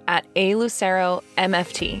at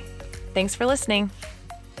aluceromft. Thanks for listening.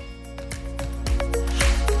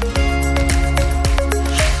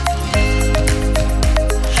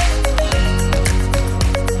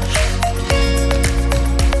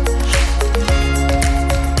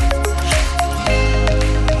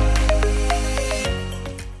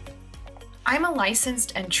 I'm a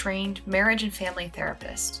licensed and trained marriage and family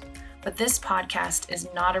therapist, but this podcast is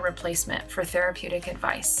not a replacement for therapeutic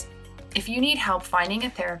advice. If you need help finding a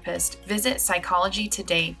therapist, visit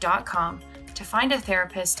psychologytoday.com to find a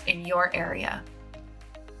therapist in your area.